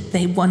cruelty,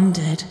 they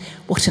wondered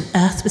what on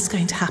earth was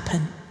going to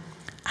happen.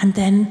 And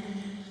then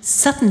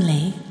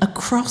suddenly,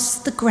 across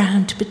the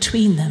ground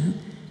between them,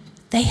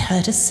 they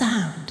heard a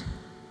sound.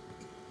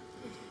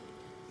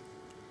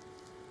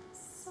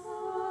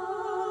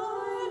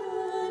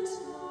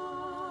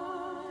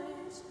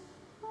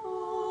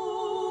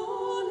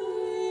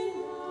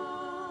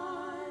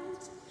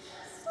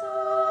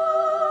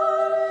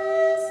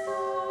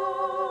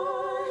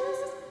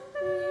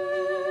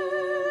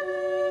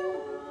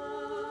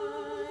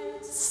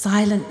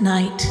 Silent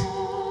night,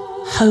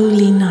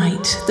 holy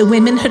night. The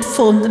women had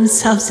formed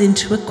themselves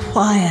into a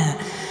choir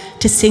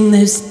to sing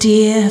those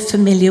dear,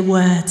 familiar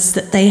words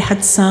that they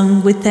had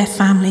sung with their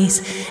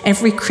families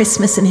every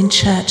Christmas and in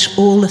church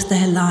all of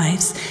their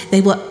lives.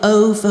 They were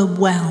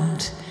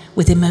overwhelmed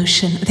with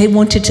emotion. They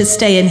wanted to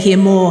stay and hear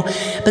more,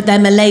 but their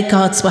Malay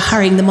guards were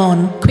hurrying them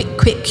on. Quick,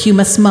 quick, you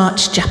must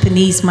march,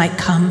 Japanese might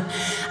come.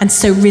 And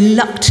so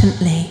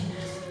reluctantly,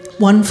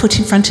 one foot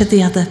in front of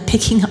the other,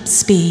 picking up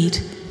speed,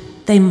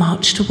 they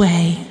marched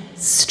away,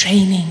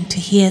 straining to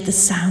hear the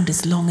sound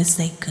as long as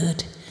they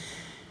could.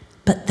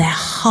 But their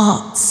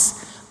hearts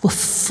were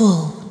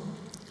full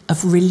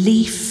of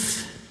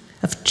relief,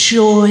 of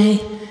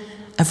joy,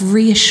 of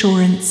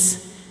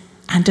reassurance,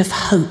 and of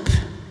hope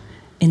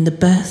in the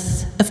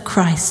birth of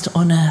Christ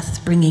on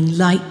earth, bringing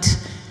light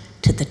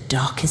to the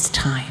darkest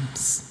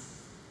times.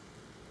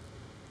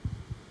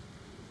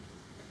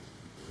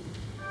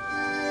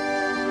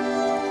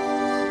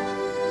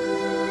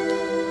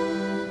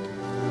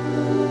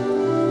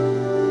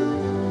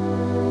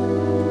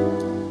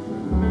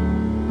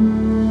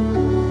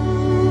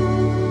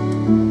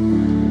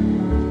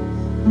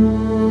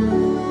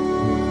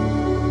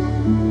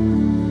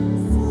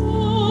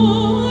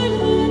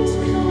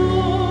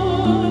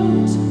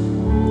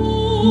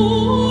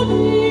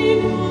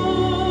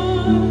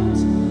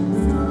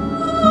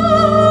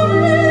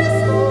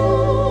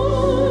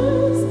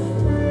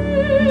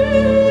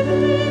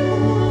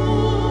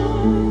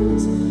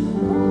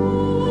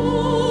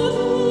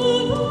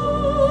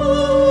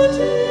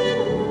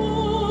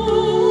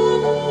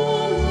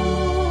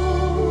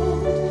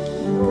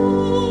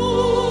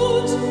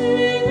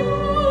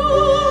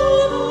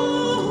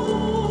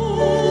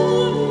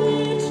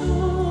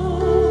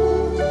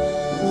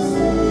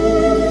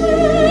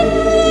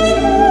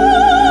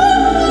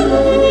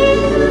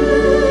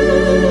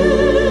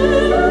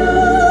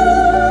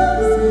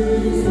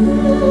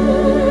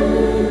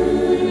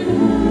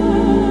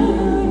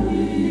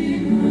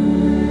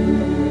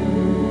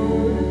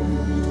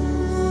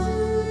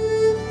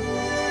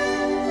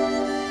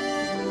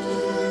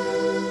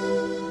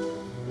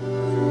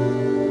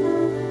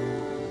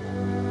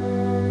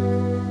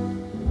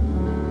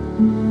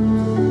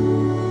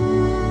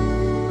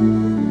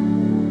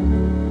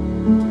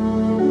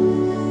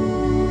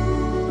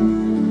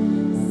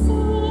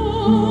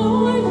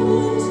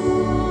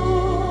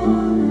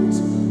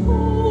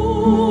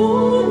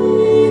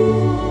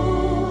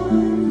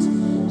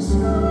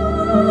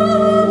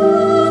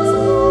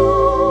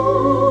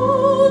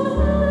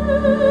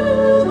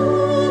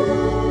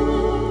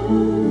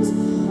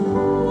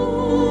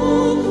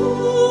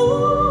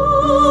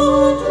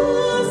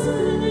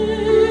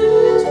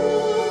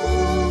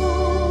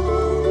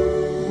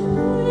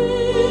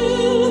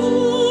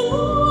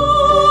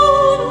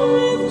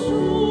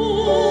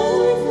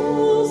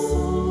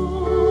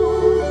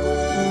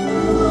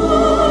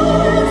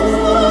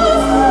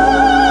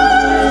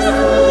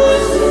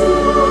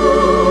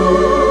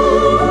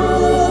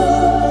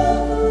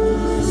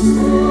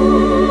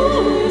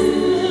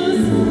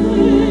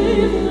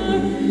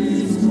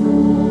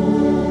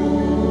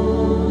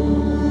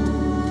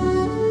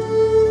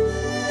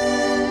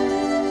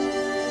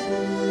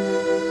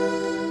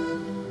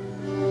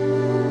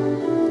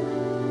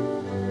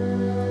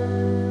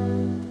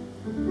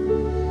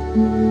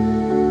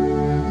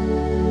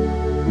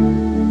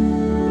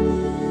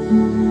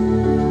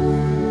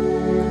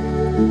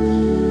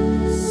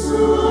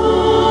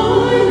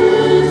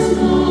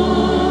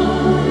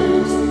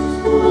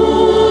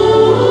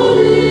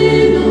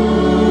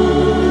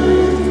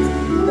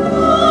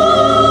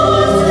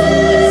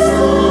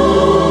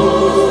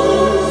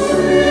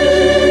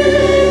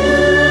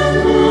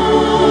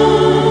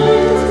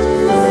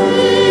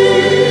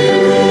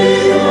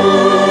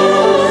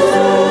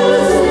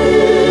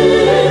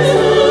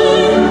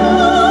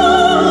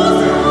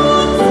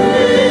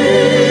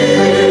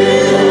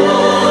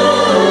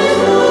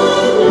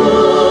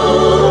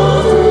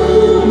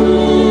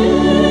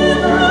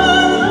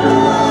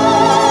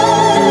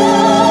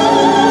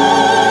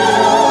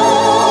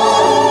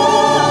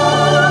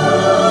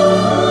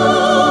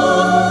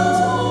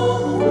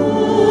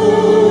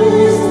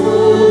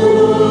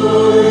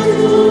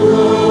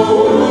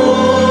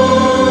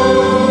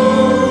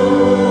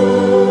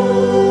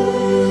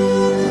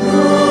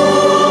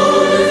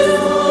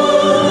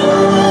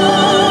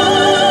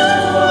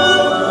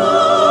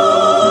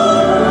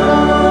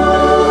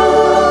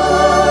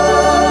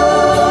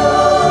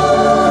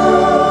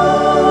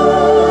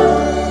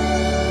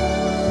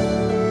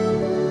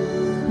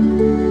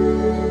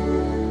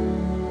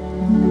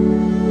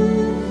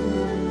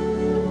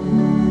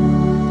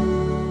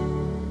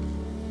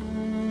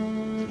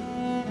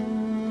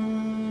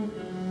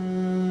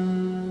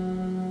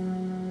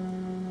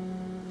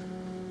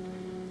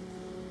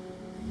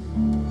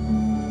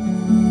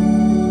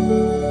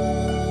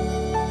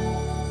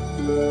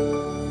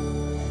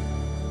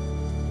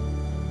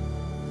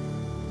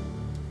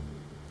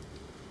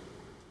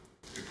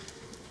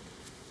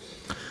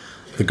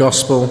 The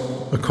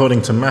Gospel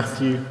according to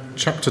Matthew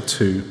chapter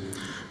 2,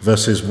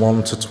 verses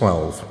 1 to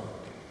 12.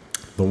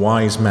 The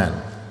wise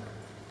men.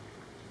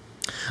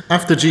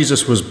 After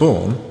Jesus was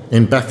born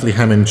in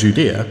Bethlehem in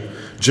Judea,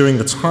 during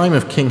the time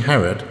of King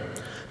Herod,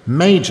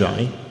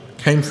 Magi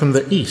came from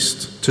the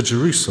east to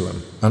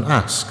Jerusalem and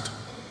asked,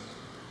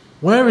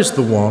 "Where is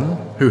the one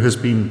who has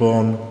been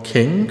born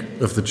King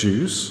of the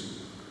Jews?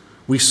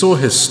 We saw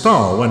his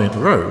star when it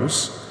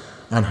rose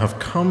and have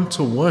come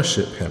to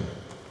worship him."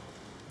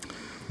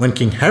 When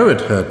King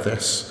Herod heard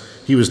this,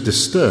 he was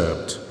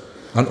disturbed,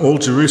 and all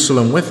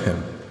Jerusalem with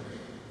him.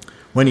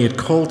 When he had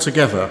called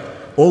together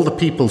all the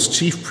people's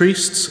chief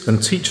priests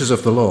and teachers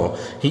of the law,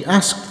 he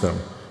asked them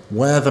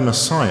where the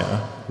Messiah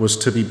was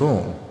to be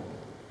born.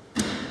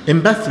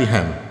 "In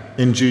Bethlehem,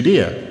 in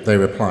Judea," they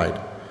replied,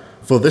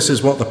 "for this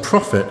is what the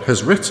prophet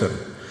has written.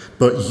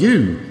 But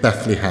you,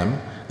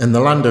 Bethlehem, in the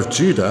land of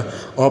Judah,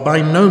 are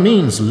by no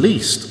means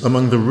least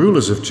among the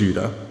rulers of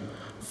Judah,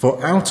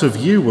 for out of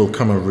you will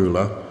come a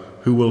ruler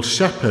who will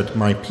shepherd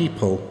my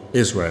people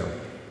Israel."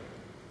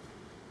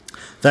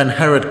 Then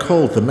Herod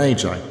called the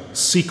Magi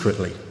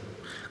secretly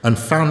and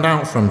found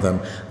out from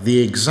them the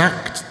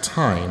exact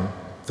time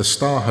the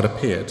star had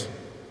appeared.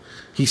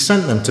 He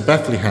sent them to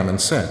Bethlehem and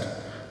said,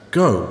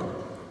 "Go,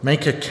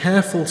 make a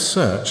careful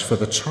search for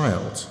the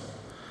child.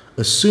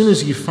 As soon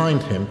as you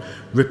find him,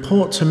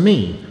 report to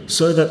me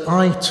so that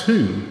I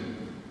too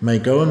may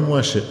go and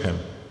worship him."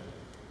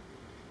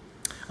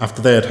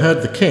 After they had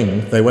heard the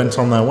king, they went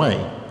on their way,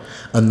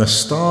 and the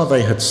star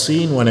they had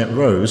seen when it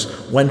rose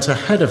went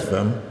ahead of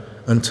them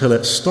until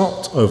it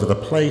stopped over the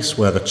place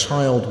where the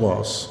child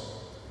was.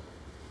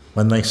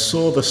 When they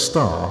saw the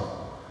star,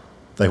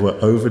 they were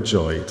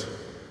overjoyed.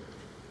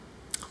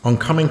 On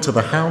coming to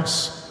the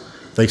house,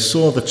 they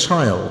saw the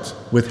child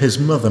with his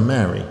mother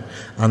Mary,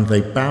 and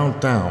they bowed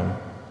down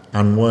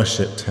and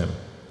worshipped him.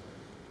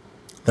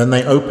 Then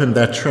they opened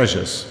their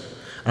treasures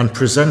and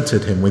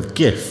presented him with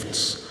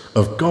gifts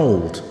of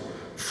gold,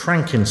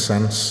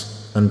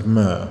 frankincense, and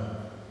myrrh.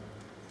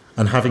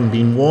 And having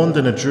been warned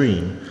in a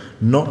dream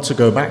not to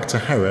go back to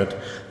Herod,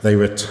 they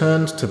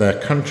returned to their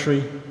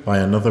country by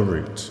another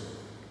route.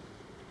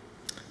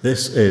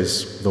 This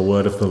is the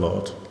word of the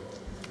Lord.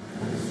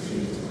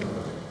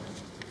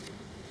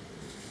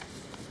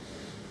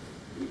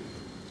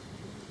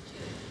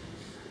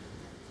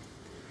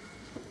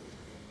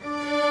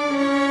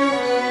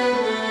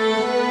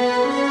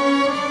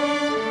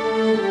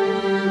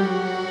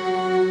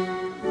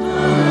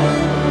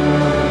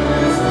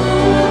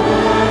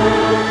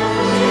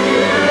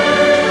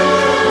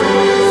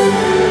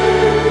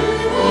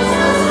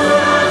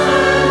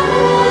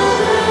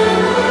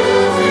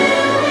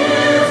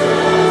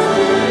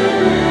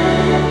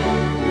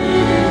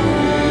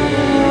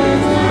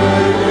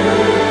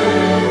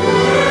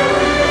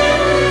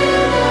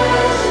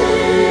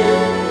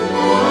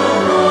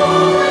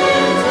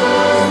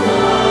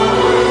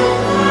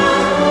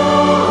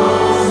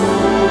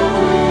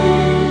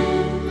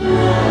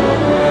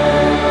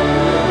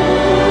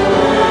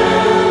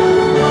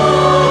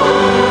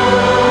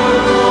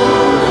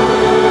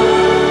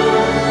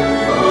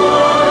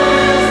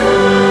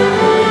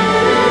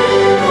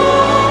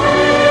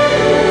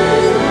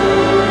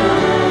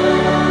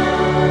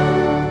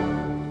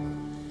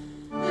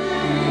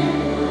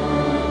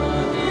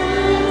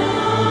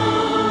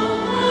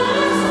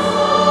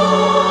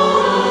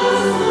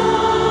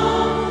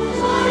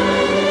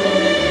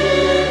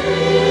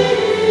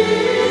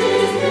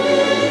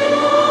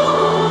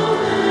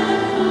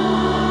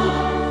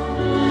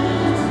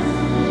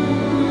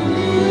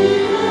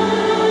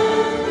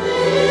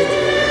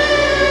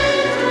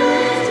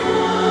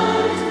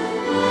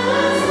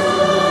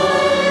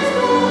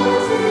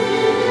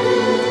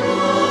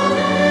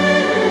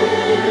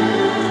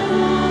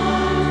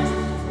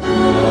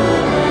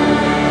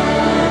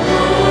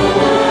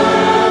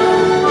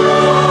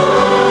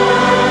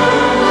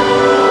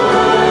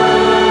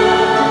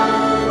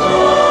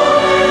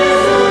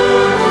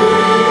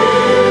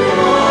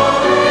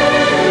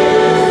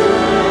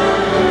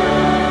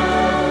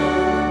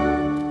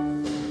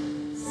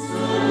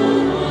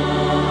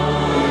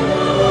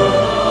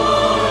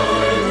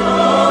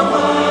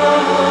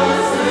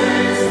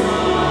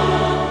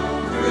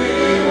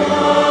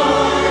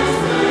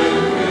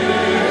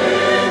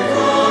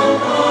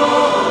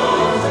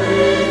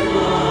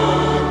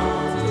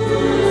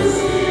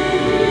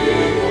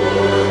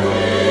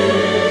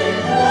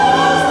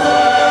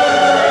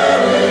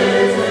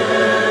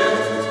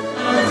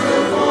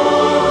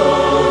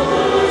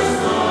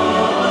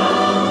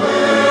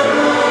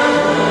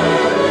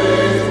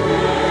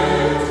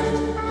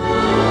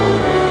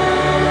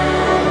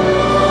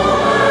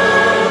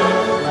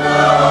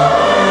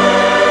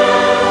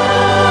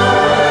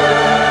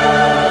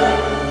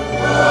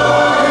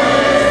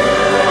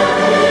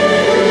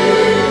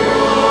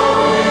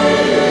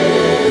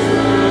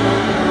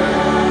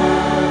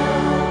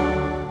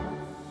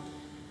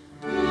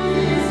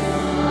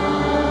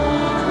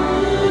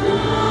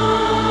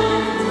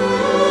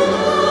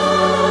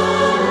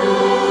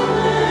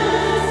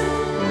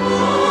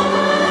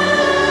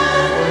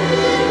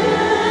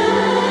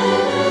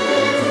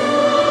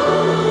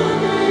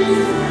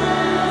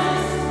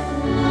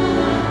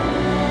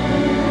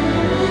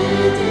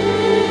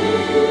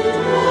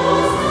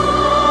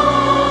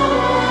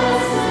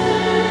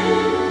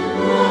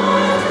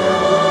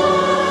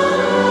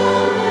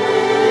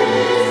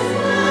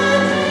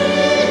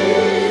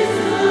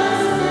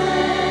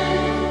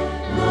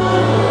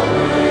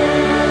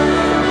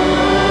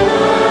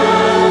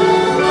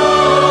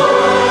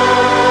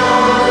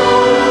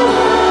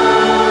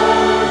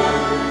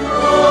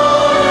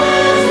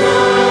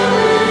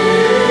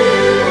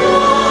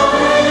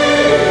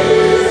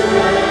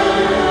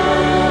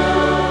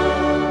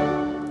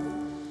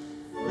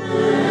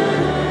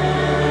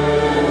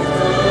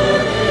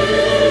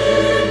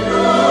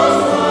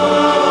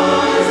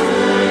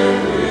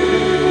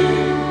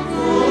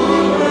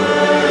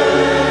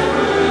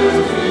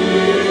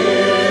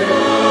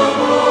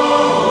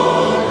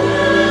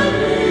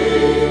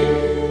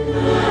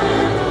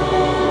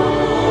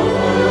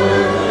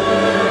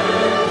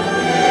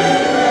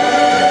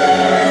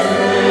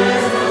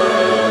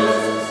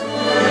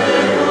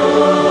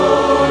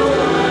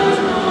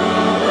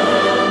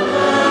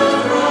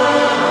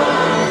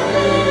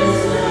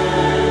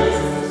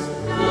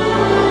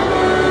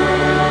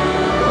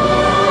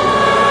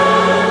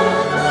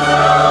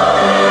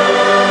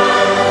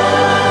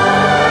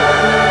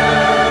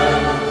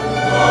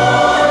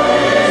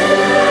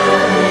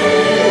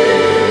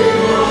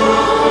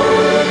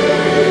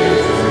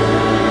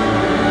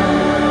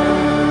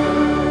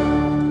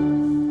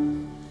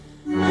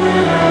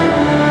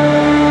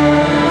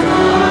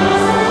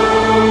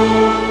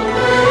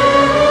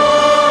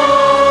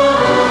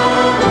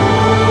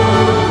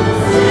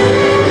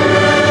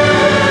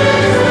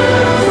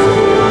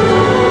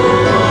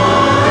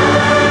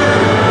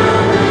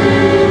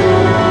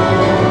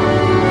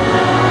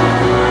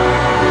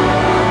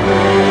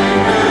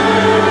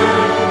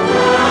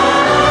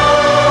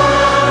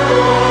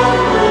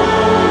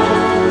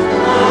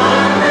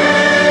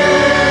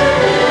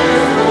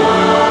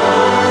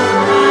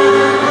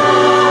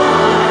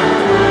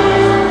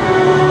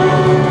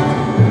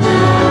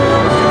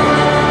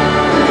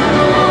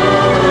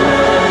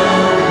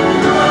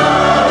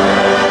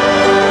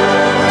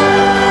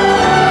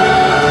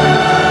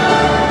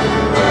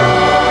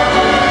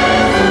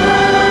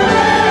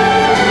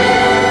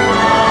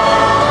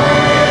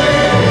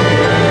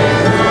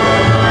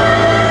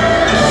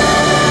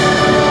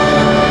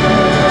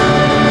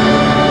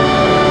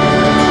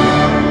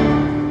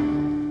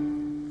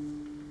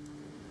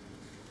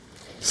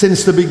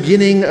 Since the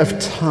beginning of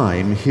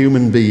time,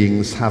 human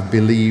beings have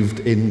believed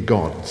in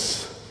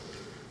gods,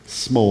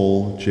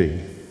 small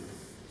g.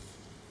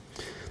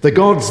 The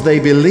gods they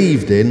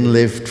believed in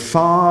lived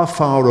far,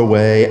 far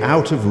away,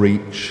 out of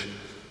reach,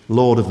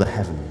 Lord of the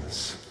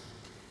heavens.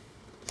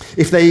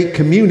 If they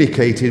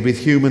communicated with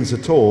humans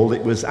at all,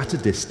 it was at a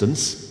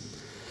distance,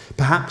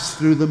 perhaps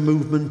through the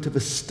movement of a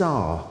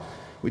star,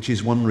 which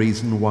is one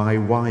reason why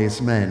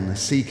wise men,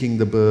 seeking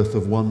the birth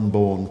of one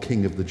born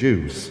King of the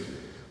Jews,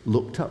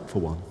 looked up for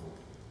one.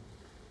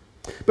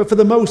 But for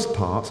the most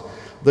part,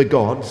 the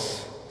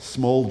gods,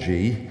 small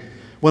g,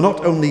 were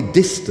not only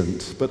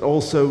distant, but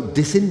also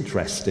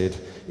disinterested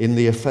in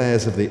the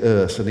affairs of the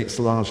earth and its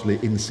largely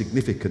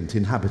insignificant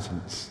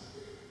inhabitants.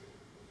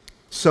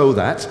 So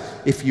that,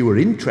 if you were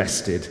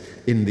interested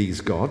in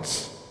these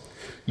gods,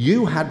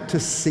 you had to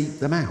seek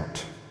them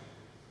out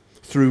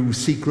through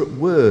secret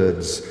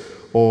words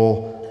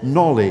or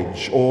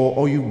knowledge,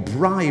 or you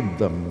bribed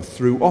them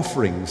through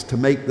offerings to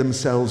make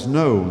themselves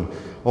known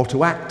or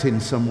to act in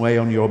some way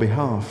on your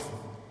behalf.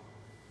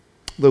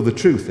 Though the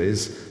truth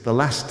is, the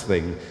last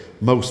thing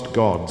most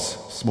gods,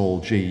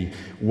 small g,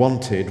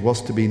 wanted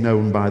was to be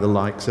known by the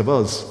likes of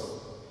us.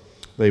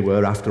 They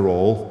were, after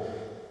all,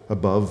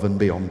 above and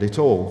beyond it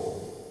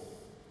all.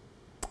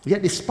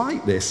 Yet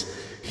despite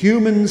this,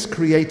 humans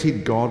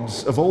created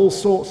gods of all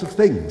sorts of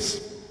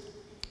things.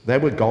 There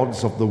were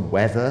gods of the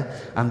weather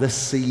and the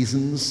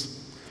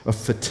seasons, of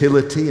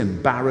fertility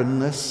and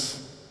barrenness,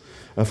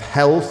 of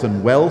health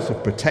and wealth,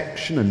 of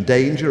protection and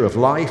danger, of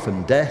life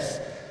and death,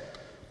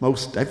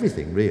 most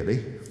everything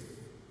really.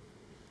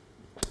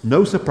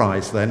 No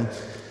surprise then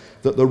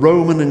that the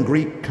Roman and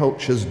Greek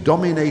cultures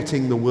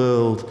dominating the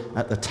world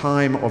at the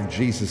time of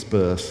Jesus'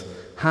 birth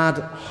had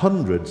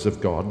hundreds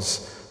of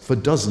gods for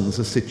dozens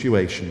of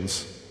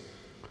situations,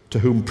 to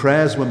whom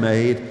prayers were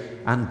made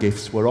and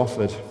gifts were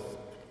offered.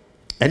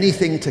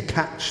 Anything to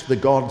catch the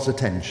gods'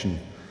 attention,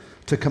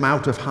 to come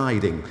out of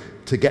hiding,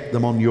 to get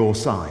them on your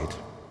side.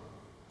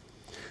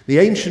 The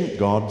ancient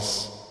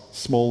gods,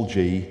 small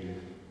g,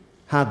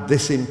 had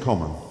this in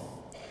common.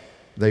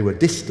 They were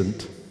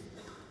distant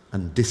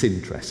and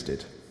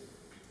disinterested.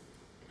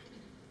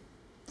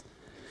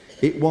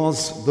 It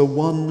was the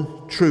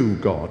one true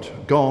God,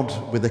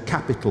 God with a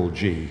capital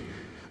G,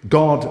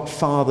 God,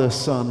 Father,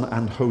 Son,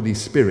 and Holy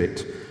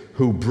Spirit,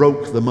 who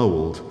broke the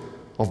mold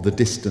of the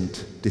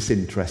distant,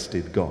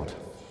 disinterested God.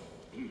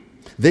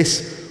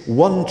 This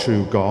one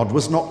true God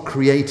was not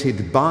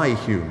created by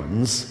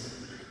humans,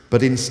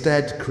 but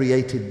instead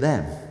created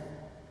them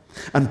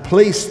and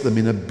placed them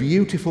in a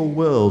beautiful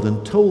world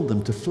and told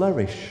them to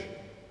flourish.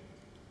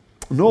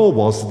 Nor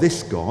was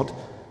this God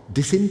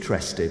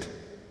disinterested,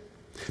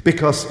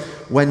 because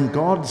when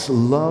God's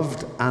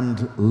loved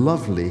and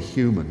lovely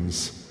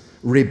humans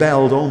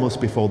rebelled almost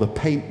before the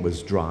paint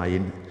was dry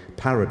in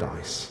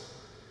paradise,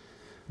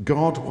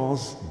 God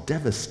was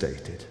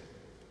devastated.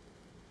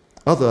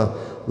 Other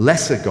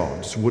lesser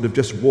gods would have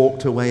just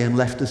walked away and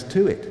left us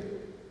to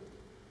it.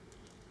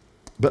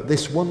 But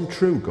this one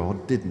true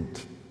God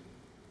didn't.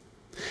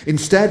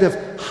 Instead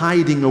of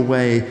hiding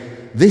away,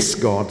 this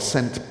God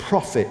sent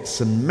prophets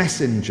and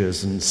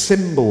messengers and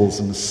symbols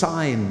and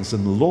signs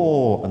and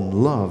law and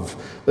love,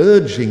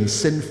 urging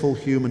sinful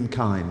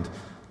humankind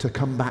to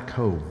come back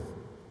home.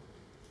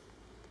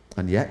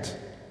 And yet,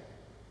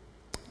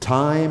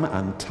 time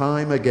and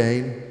time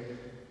again,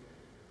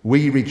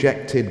 we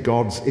rejected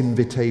God's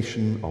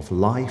invitation of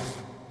life,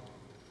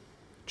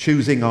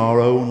 choosing our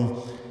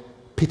own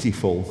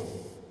pitiful,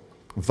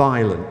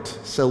 violent,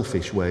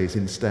 selfish ways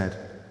instead.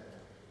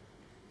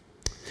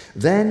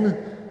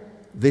 Then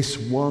this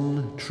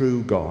one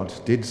true God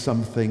did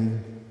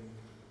something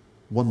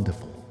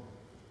wonderful.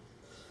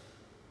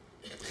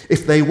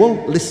 If they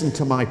won't listen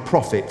to my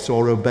prophets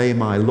or obey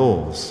my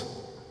laws,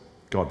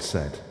 God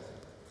said,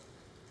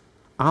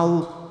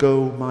 I'll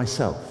go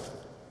myself.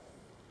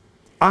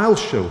 I'll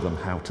show them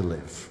how to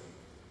live.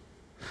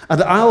 And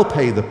I'll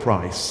pay the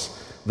price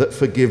that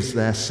forgives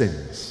their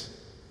sins.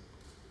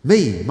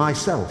 Me,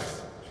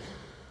 myself,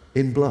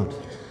 in blood.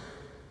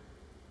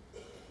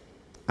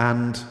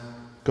 And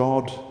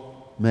God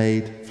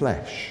made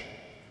flesh.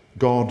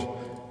 God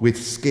with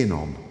skin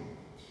on.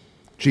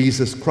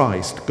 Jesus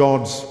Christ,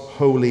 God's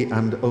holy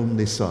and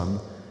only Son,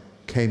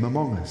 came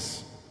among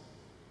us.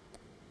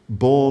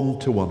 Born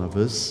to one of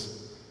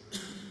us,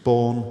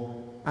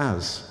 born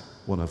as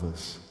one of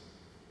us.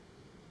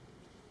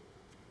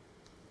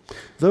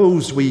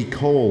 Those we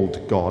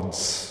called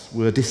gods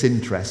were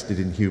disinterested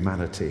in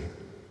humanity.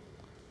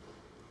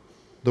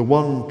 The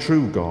one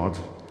true God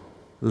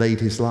laid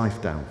his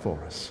life down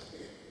for us.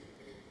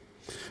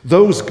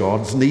 Those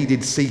gods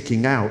needed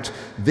seeking out.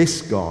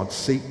 This God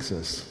seeks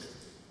us.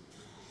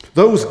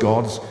 Those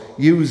gods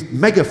used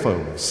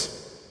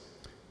megaphones.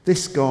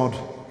 This God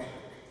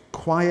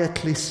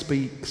quietly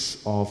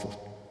speaks of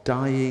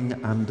dying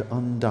and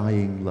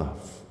undying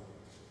love.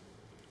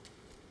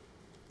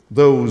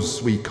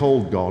 Those we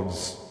called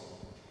gods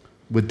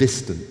were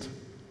distant.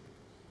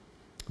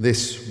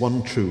 This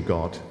one true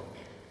God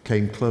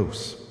came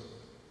close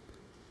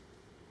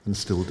and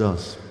still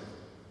does.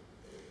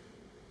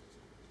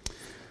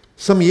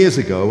 Some years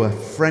ago, a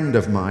friend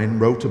of mine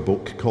wrote a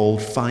book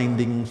called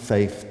Finding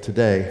Faith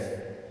Today.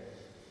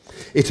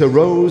 It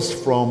arose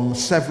from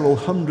several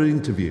hundred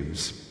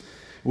interviews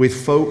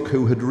with folk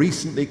who had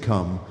recently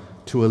come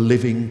to a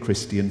living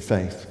Christian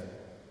faith.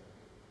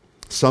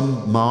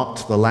 Some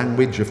marked the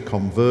language of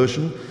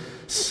conversion,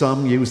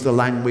 some used the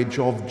language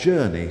of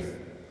journey.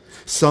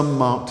 Some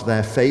marked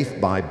their faith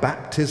by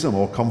baptism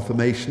or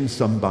confirmation,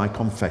 some by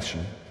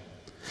confession.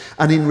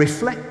 And in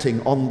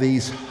reflecting on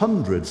these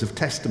hundreds of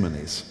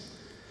testimonies,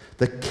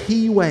 the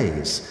key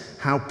ways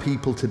how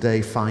people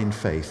today find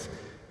faith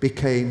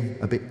became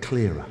a bit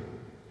clearer.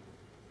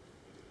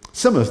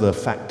 Some of the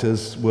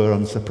factors were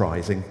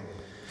unsurprising.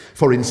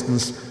 For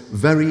instance,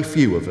 very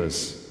few of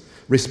us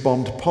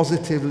respond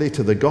positively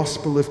to the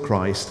gospel of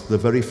Christ the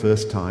very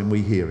first time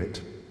we hear it.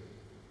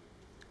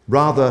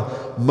 Rather,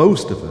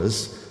 most of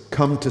us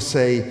come to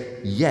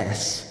say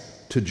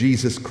yes to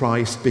Jesus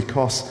Christ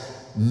because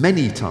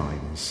many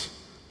times,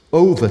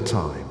 over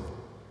time,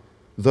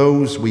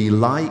 those we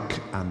like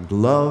and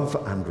love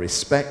and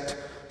respect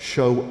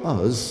show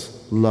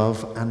us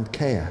love and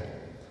care,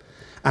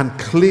 and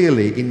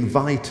clearly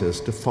invite us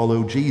to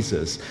follow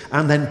Jesus,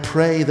 and then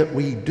pray that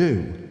we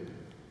do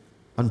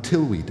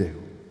until we do.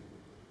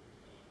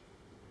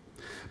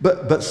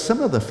 But some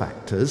of the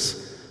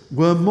factors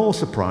were more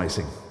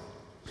surprising,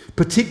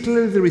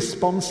 particularly the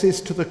responses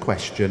to the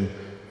question,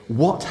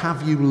 what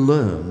have you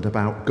learned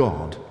about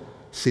God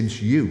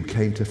since you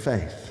came to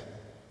faith?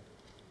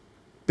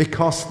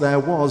 Because there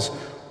was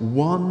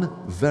one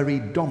very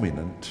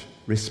dominant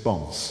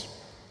response,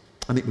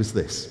 and it was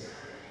this.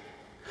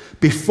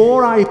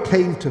 Before I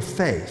came to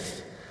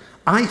faith,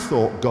 I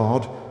thought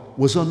God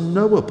was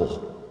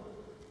unknowable,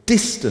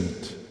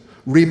 distant,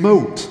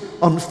 remote,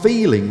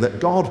 unfeeling, that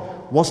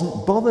God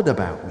wasn't bothered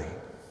about me.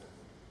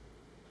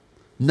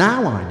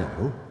 Now I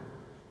know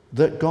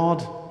that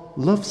God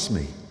loves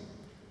me,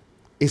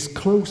 is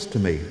close to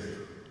me,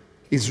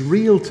 is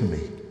real to me,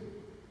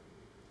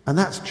 and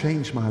that's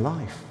changed my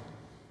life.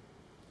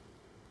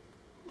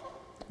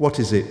 What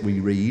is it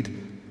we read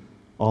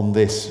on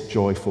this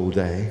joyful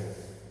day?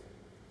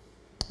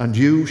 And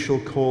you shall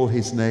call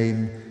his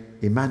name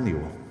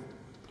Emmanuel,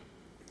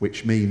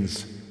 which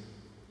means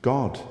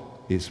God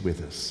is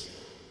with us.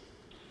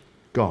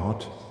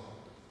 God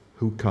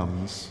who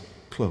comes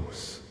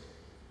close.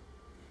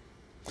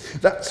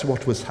 That's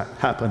what was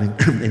happening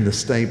in the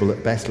stable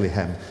at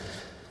Bethlehem.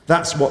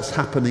 That's what's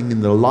happening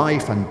in the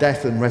life and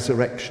death and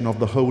resurrection of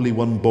the Holy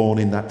One born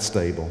in that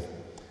stable.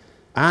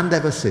 And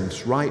ever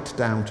since, right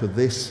down to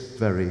this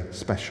very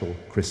special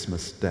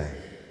Christmas day.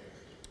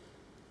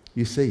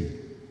 You see,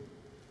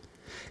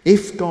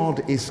 if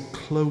God is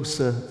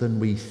closer than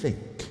we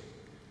think,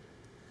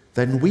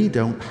 then we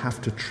don't have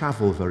to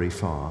travel very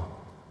far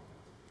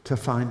to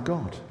find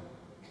God.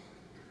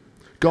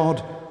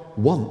 God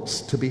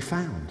wants to be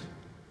found.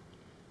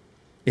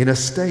 In a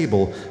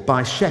stable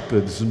by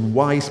shepherds and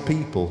wise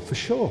people, for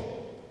sure.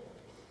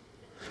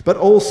 But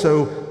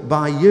also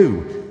by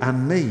you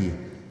and me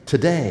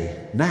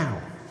today,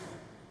 now.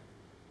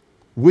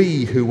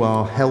 We who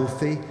are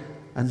healthy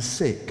and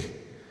sick,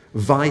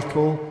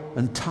 vital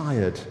and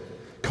tired,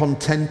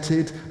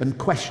 contented and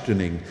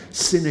questioning,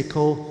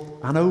 cynical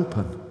and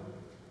open.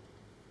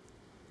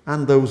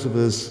 And those of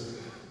us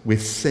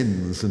with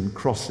sins and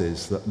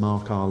crosses that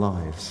mark our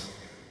lives.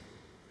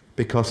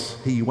 Because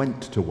he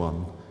went to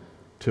one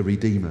to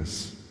redeem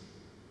us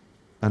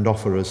and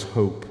offer us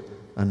hope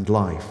and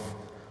life.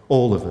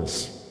 All of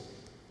us,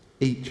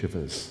 each of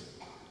us,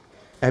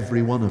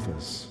 every one of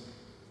us.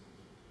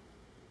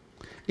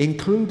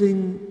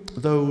 Including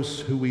those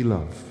who we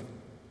love,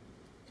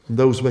 and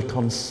those we're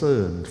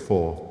concerned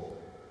for,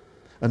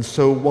 and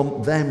so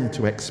want them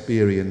to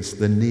experience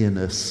the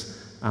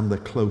nearness and the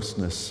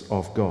closeness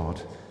of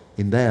God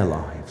in their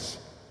lives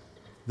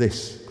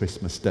this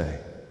Christmas Day.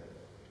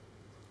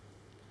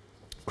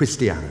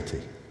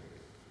 Christianity.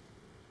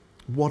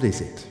 What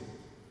is it?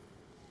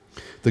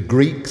 The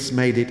Greeks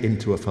made it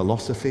into a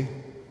philosophy.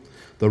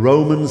 The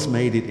Romans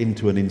made it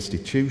into an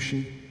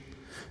institution.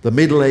 The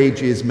Middle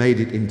Ages made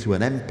it into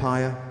an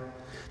empire.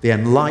 The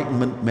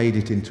Enlightenment made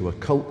it into a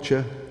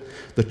culture.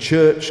 The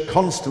Church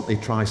constantly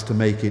tries to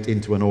make it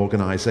into an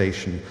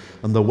organization,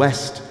 and the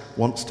West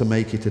wants to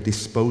make it a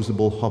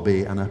disposable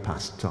hobby and a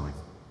pastime.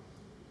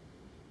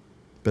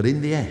 But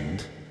in the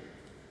end,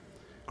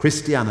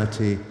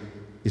 Christianity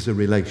is a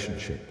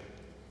relationship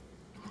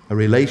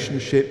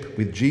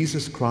with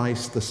Jesus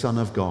Christ, the Son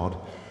of God,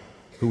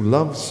 who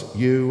loves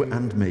you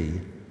and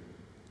me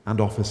and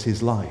offers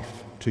his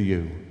life to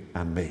you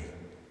and me.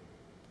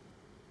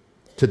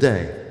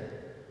 Today,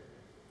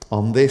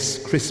 on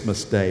this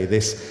Christmas day,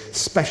 this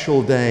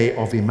special day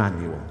of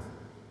Emmanuel,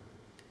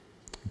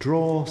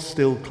 draw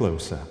still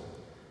closer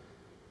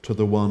to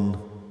the one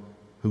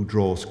who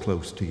draws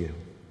close to you.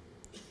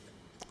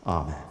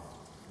 Amen.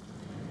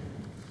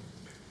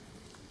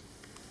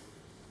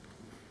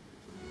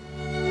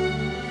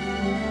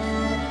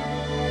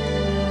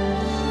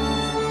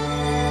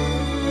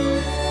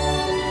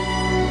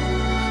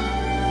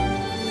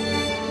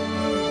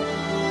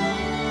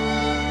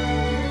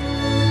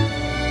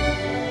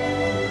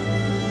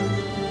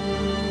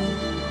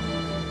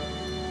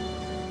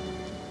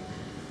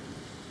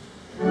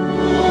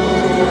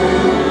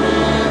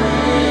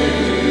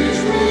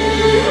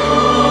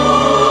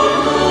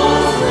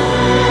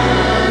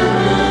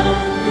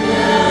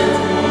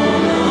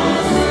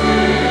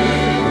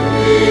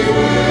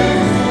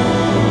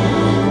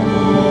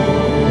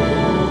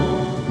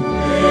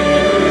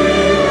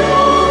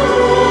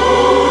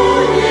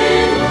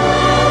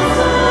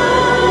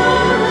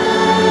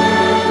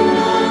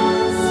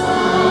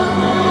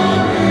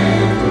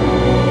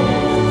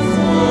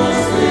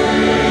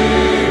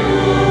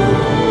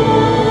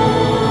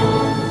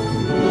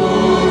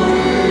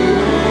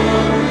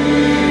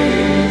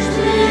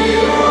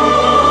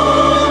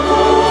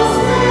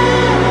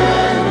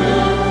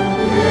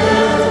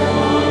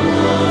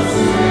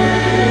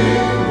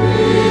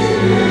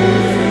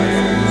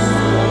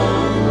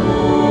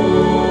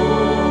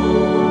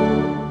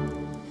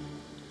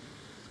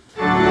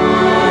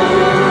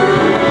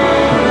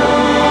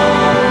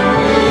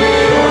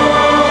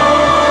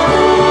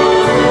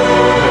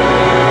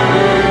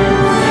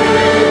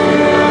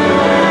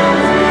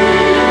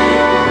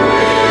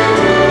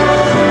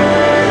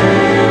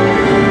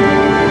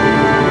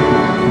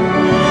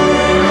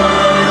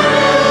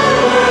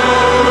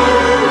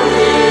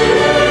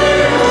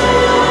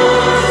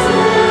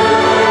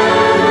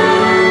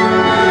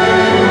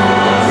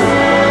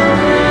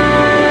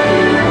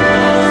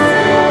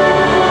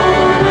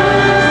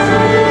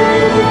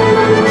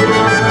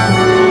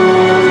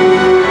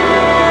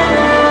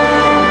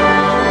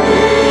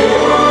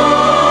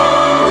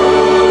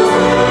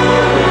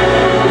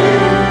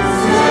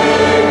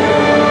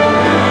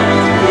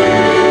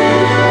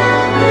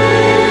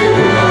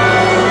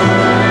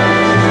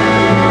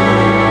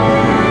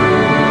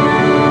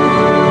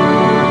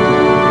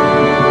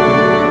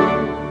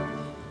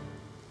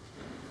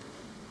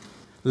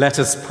 Let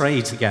us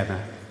pray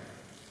together.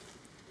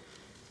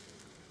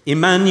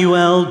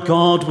 Emmanuel,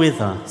 God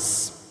with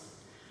us,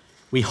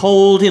 we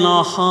hold in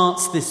our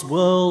hearts this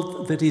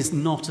world that is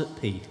not at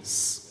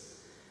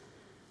peace,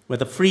 where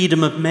the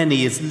freedom of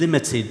many is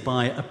limited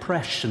by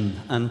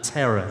oppression and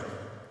terror.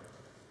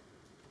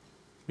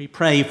 We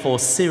pray for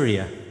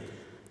Syria,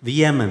 the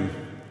Yemen,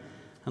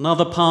 and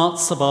other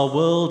parts of our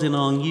world in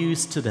our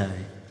news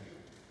today,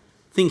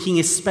 thinking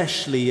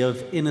especially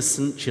of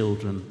innocent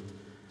children,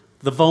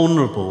 the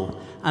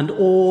vulnerable, and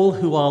all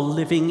who are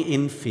living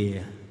in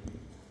fear,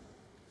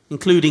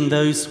 including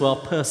those who are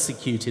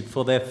persecuted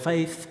for their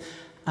faith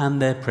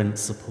and their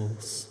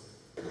principles.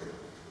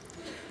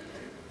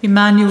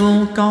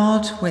 Emmanuel,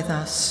 God with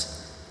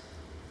us,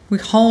 we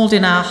hold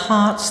in our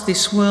hearts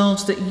this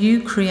world that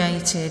you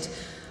created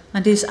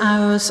and is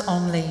ours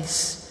on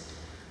lease,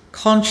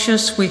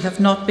 conscious we have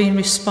not been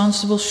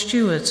responsible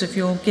stewards of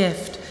your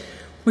gift,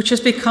 which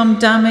has become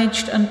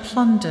damaged and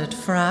plundered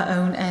for our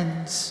own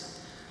ends.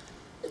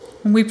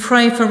 And we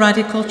pray for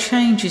radical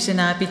changes in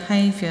our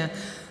behaviour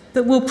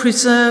that will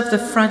preserve the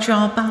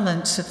fragile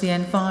balance of the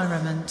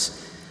environment,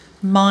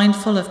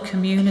 mindful of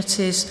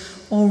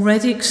communities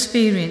already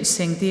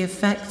experiencing the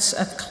effects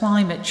of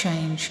climate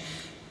change,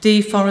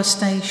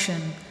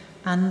 deforestation,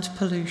 and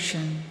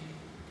pollution.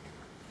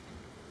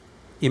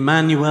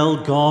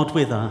 Emmanuel, God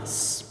with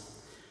us,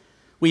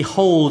 we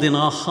hold in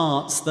our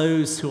hearts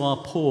those who are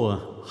poor,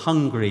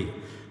 hungry,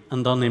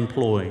 and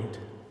unemployed,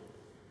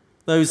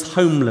 those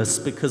homeless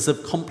because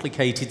of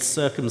complicated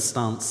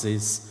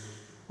circumstances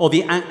or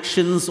the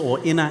actions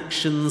or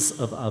inactions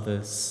of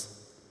others.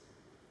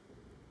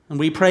 And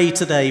we pray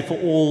today for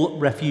all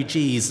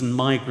refugees and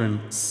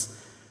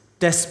migrants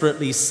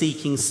desperately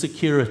seeking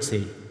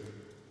security,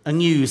 a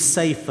new,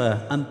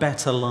 safer, and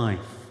better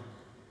life.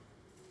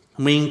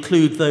 And we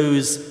include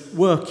those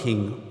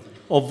working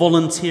or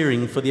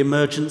volunteering for the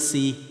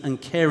emergency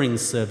and caring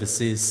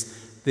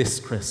services this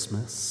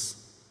Christmas.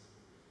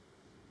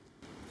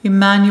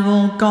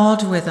 Emmanuel,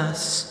 God with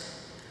us,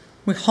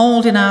 we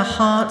hold in our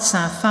hearts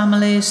our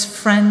families,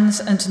 friends,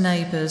 and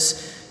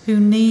neighbours who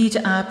need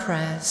our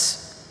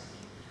prayers,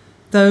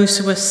 those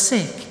who are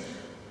sick,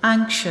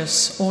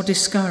 anxious, or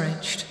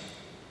discouraged.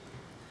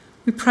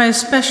 We pray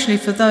especially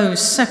for those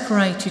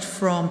separated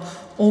from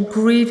or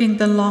grieving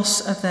the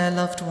loss of their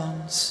loved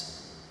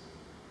ones,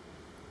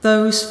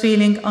 those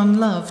feeling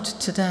unloved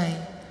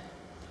today,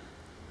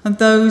 and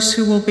those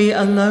who will be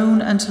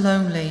alone and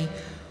lonely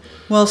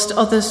whilst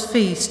others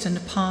feast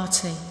and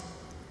party.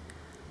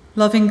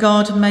 Loving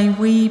God, may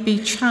we be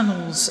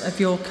channels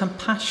of your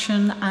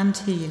compassion and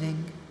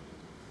healing.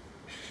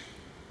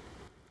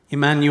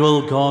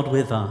 Emmanuel, God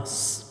with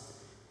us,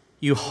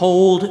 you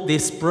hold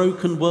this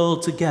broken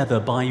world together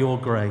by your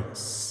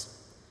grace,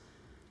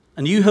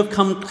 and you have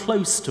come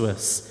close to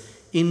us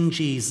in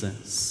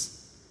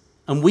Jesus,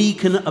 and we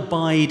can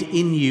abide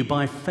in you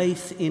by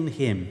faith in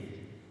him,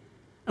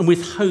 and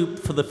with hope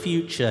for the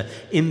future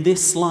in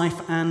this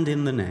life and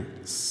in the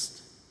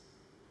next.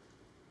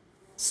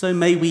 So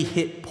may we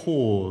hit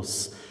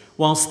pause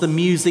whilst the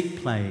music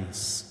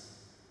plays,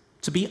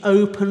 to be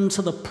open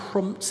to the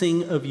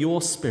prompting of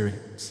your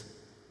Spirit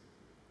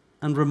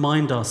and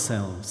remind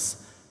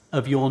ourselves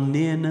of your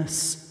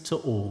nearness to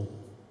all.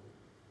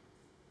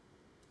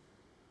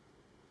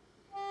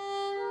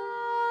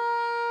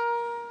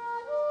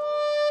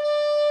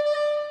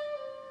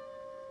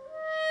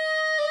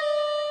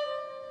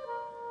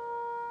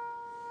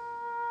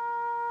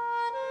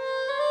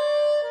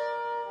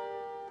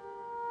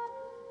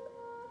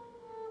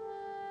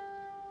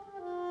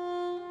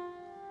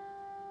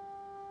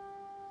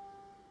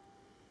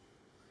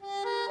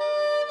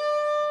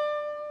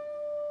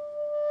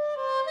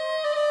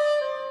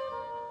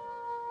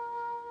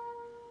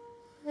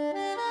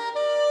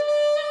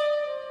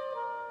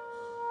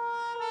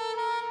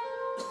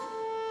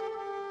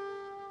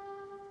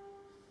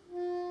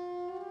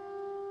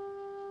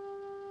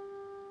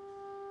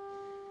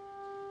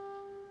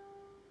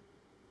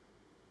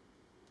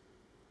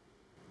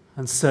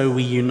 And so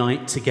we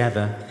unite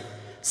together,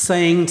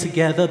 saying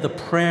together the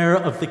prayer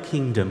of the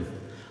kingdom,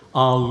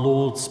 our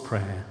Lord's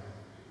Prayer.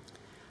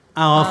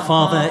 Our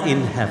Father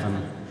in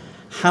heaven,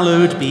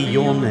 hallowed be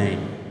your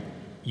name.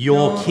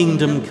 Your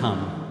kingdom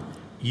come,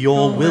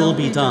 your will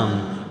be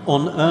done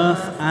on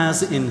earth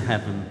as in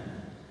heaven.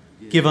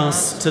 Give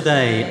us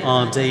today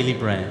our daily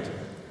bread.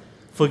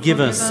 Forgive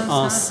us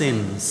our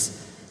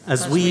sins,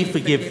 as we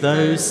forgive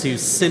those who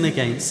sin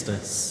against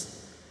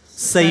us.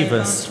 Save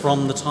us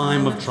from the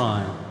time of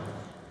trial,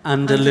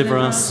 and deliver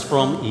us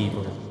from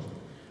evil.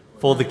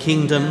 For the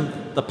kingdom,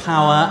 the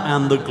power,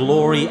 and the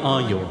glory are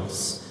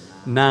yours,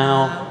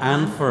 now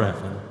and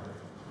forever.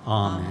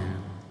 Amen.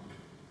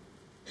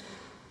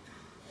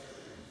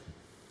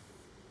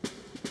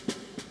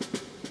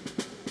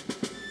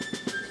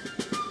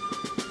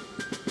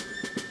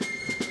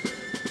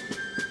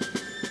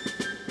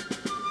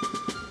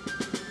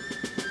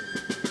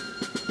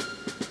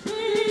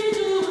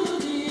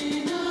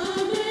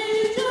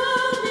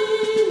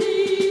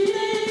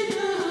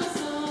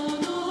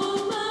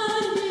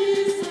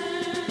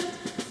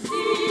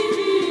 See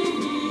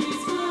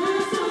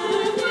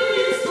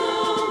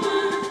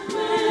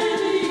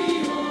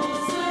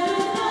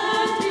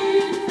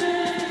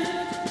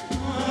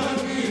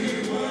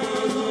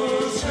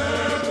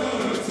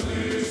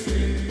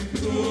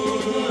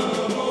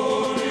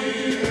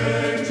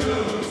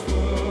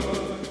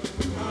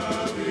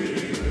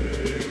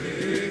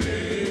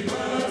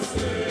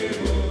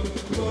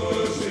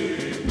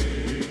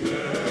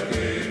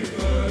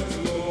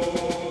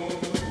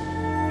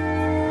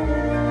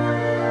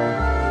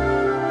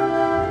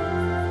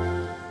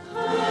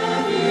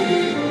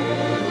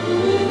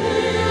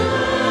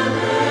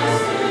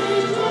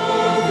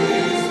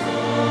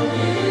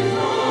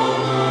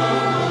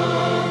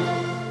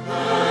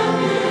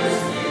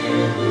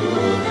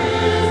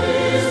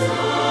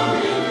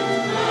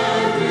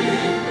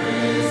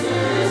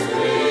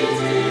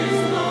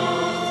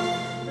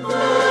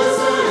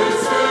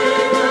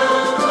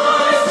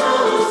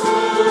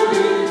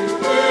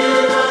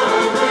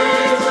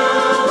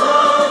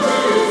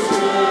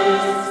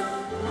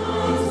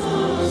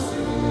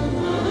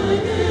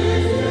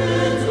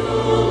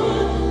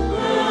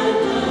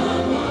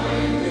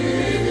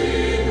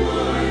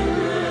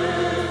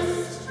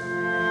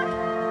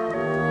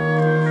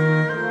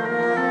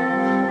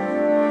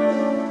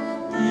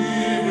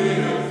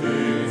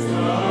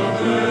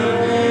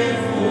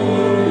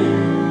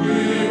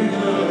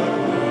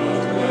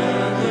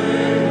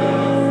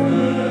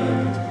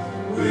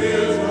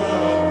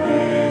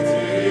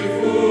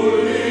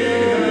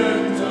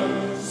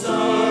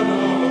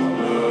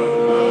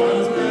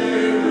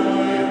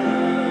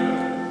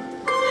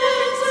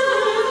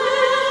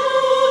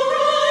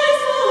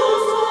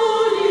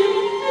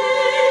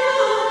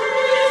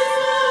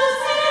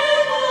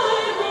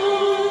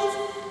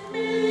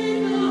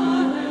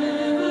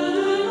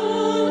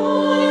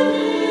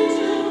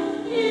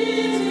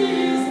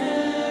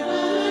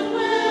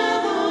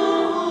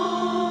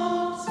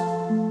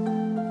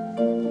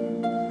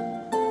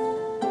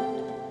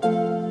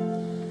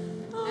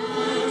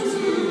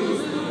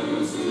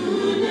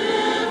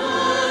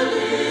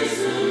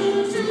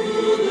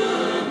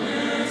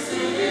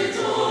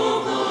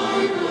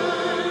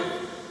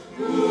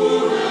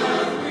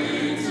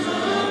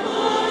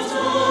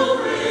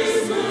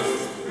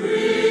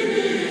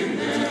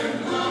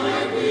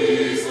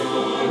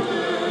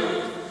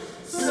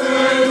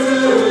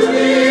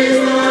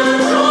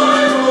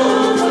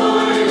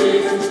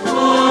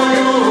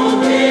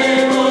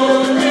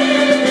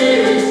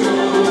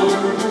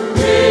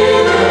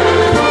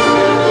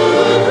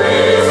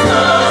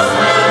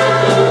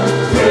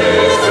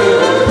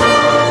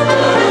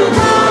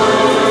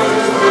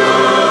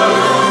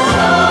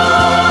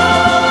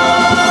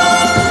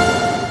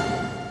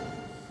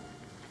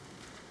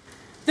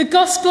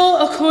Gospel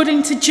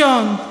according to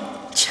John,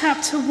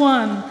 chapter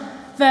 1,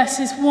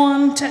 verses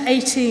 1 to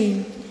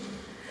 18.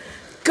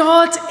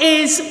 God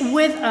is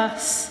with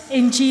us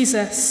in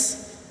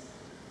Jesus.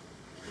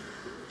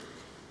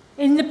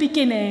 In the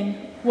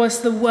beginning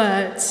was the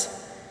Word,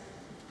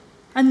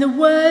 and the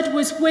Word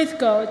was with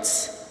God,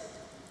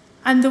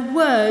 and the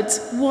Word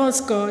was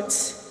God.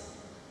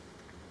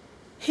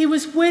 He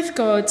was with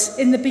God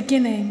in the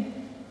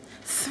beginning.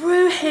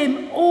 Through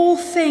him all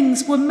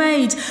things were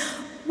made.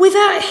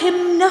 Without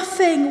him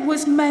nothing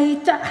was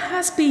made that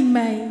has been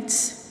made.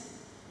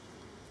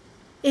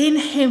 In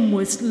him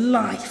was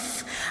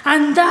life,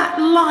 and that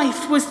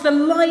life was the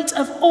light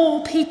of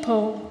all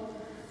people.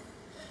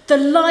 The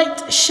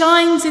light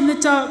shines in the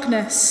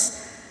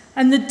darkness,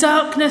 and the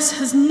darkness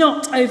has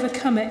not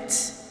overcome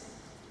it.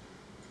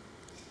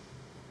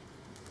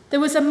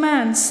 There was a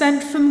man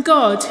sent from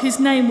God whose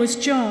name was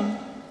John.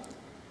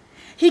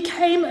 He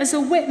came as a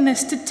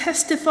witness to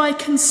testify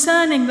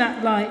concerning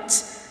that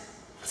light,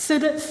 so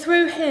that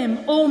through him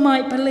all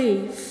might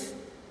believe.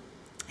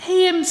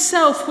 He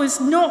himself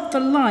was not the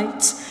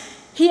light,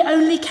 he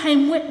only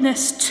came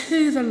witness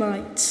to the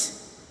light.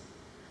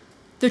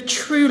 The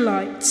true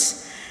light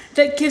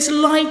that gives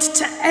light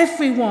to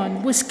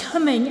everyone was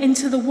coming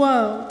into the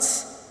world.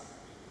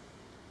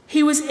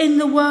 He was in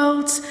the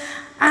world,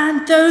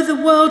 and though the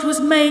world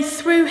was made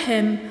through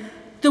him,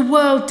 the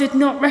world did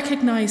not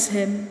recognize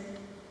him.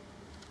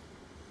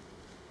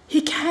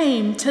 He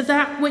came to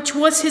that which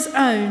was his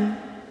own,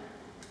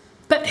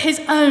 but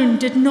his own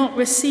did not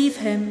receive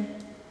him.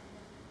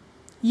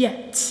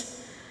 Yet,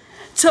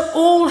 to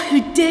all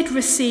who did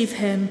receive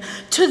him,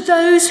 to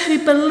those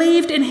who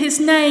believed in his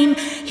name,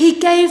 he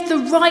gave the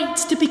right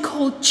to be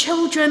called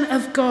children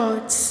of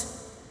God.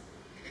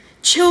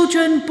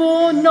 Children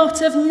born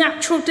not of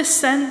natural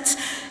descent,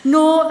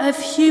 nor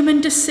of human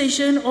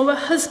decision or a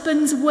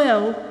husband's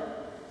will,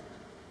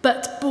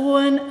 but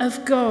born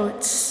of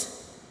God.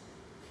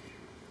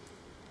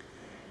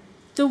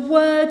 The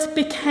Word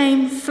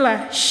became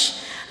flesh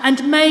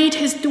and made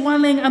his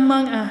dwelling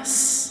among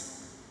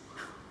us.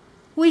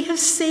 We have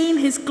seen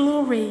his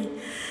glory,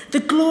 the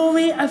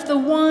glory of the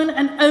one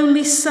and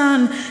only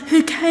Son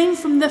who came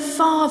from the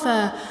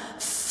Father,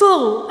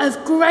 full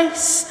of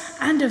grace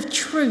and of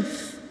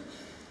truth.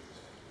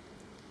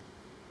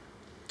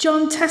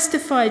 John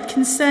testified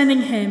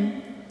concerning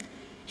him.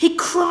 He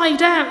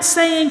cried out,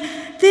 saying,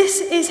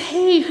 "This is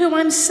he who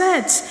I'm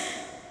said.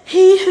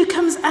 He who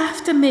comes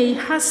after me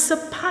has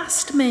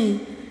surpassed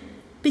me,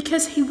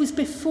 because he was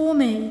before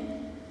me."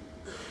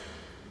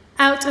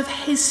 Out of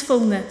his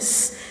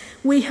fullness,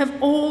 we have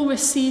all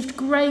received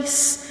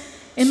grace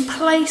in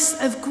place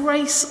of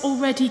grace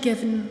already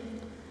given.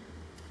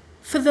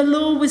 For the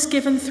law was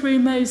given through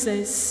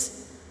Moses.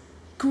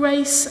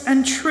 Grace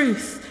and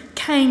truth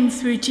came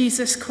through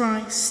Jesus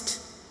Christ.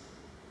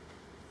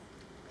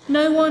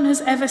 No one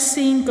has ever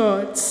seen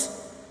God,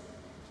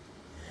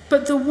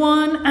 but the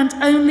one and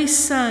only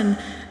Son,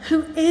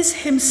 who is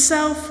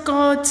himself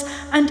God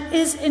and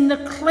is in the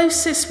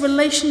closest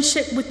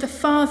relationship with the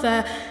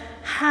Father,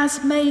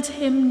 has made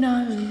him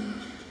known.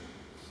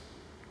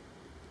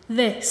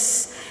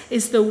 This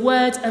is the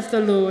word of the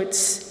Lord.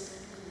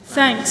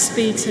 Thanks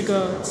be to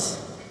God.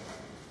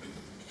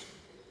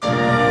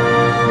 Amen.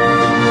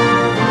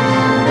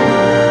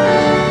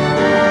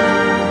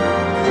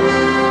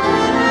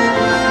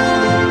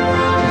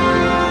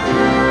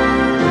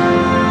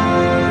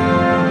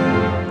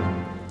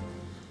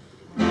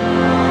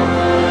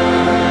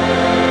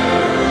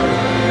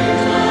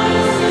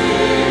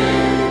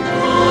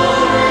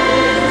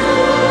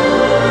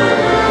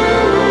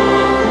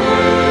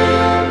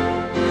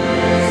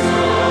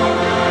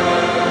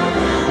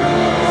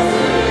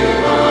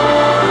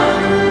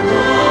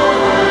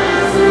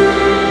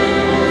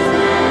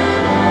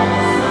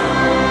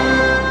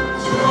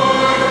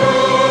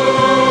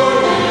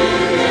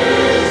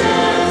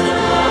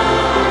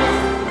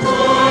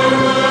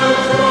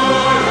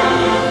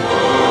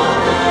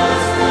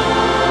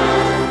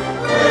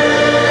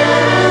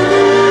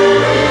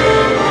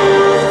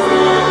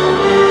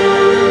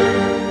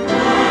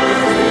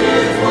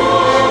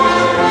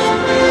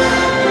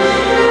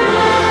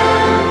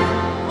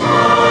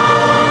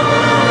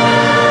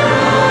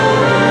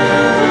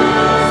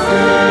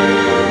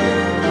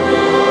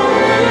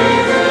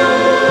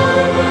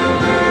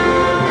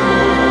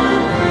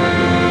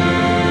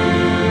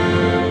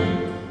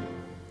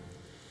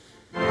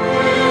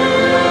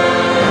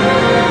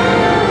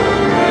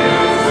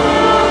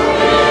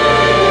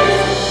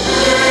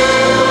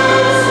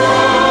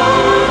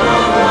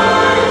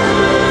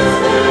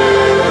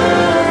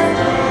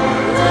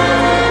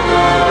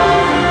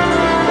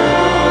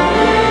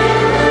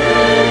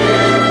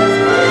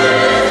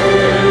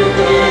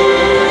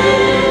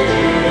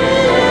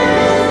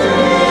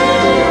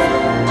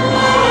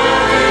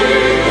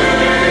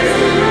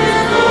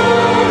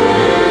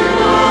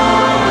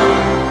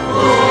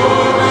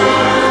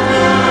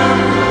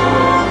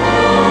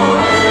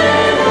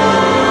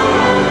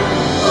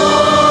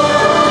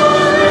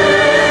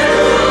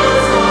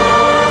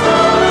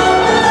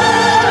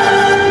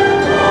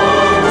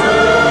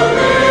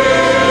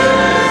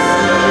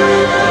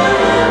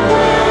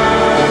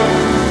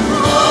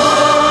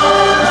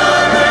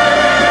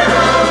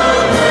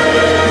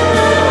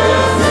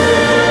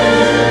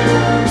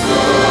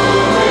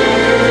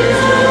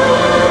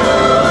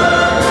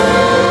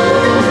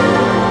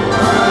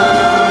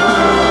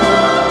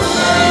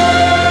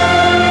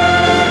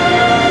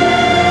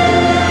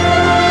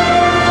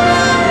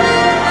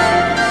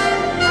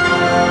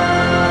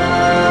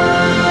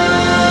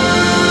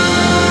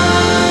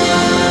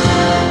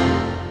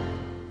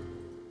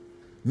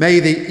 May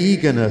the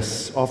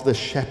eagerness of the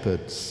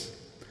shepherds,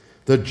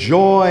 the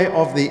joy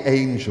of the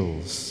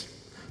angels,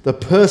 the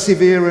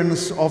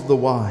perseverance of the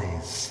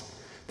wise,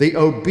 the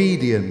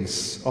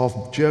obedience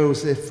of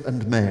Joseph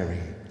and Mary,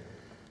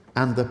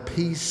 and the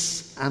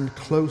peace and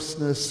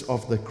closeness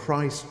of the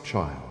Christ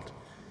child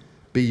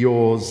be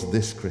yours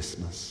this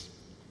Christmas.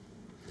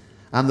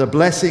 And the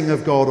blessing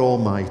of God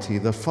Almighty,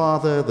 the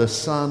Father, the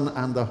Son,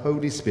 and the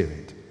Holy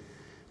Spirit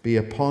be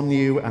upon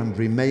you and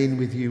remain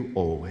with you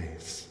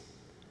always.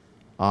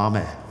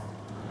 Amen.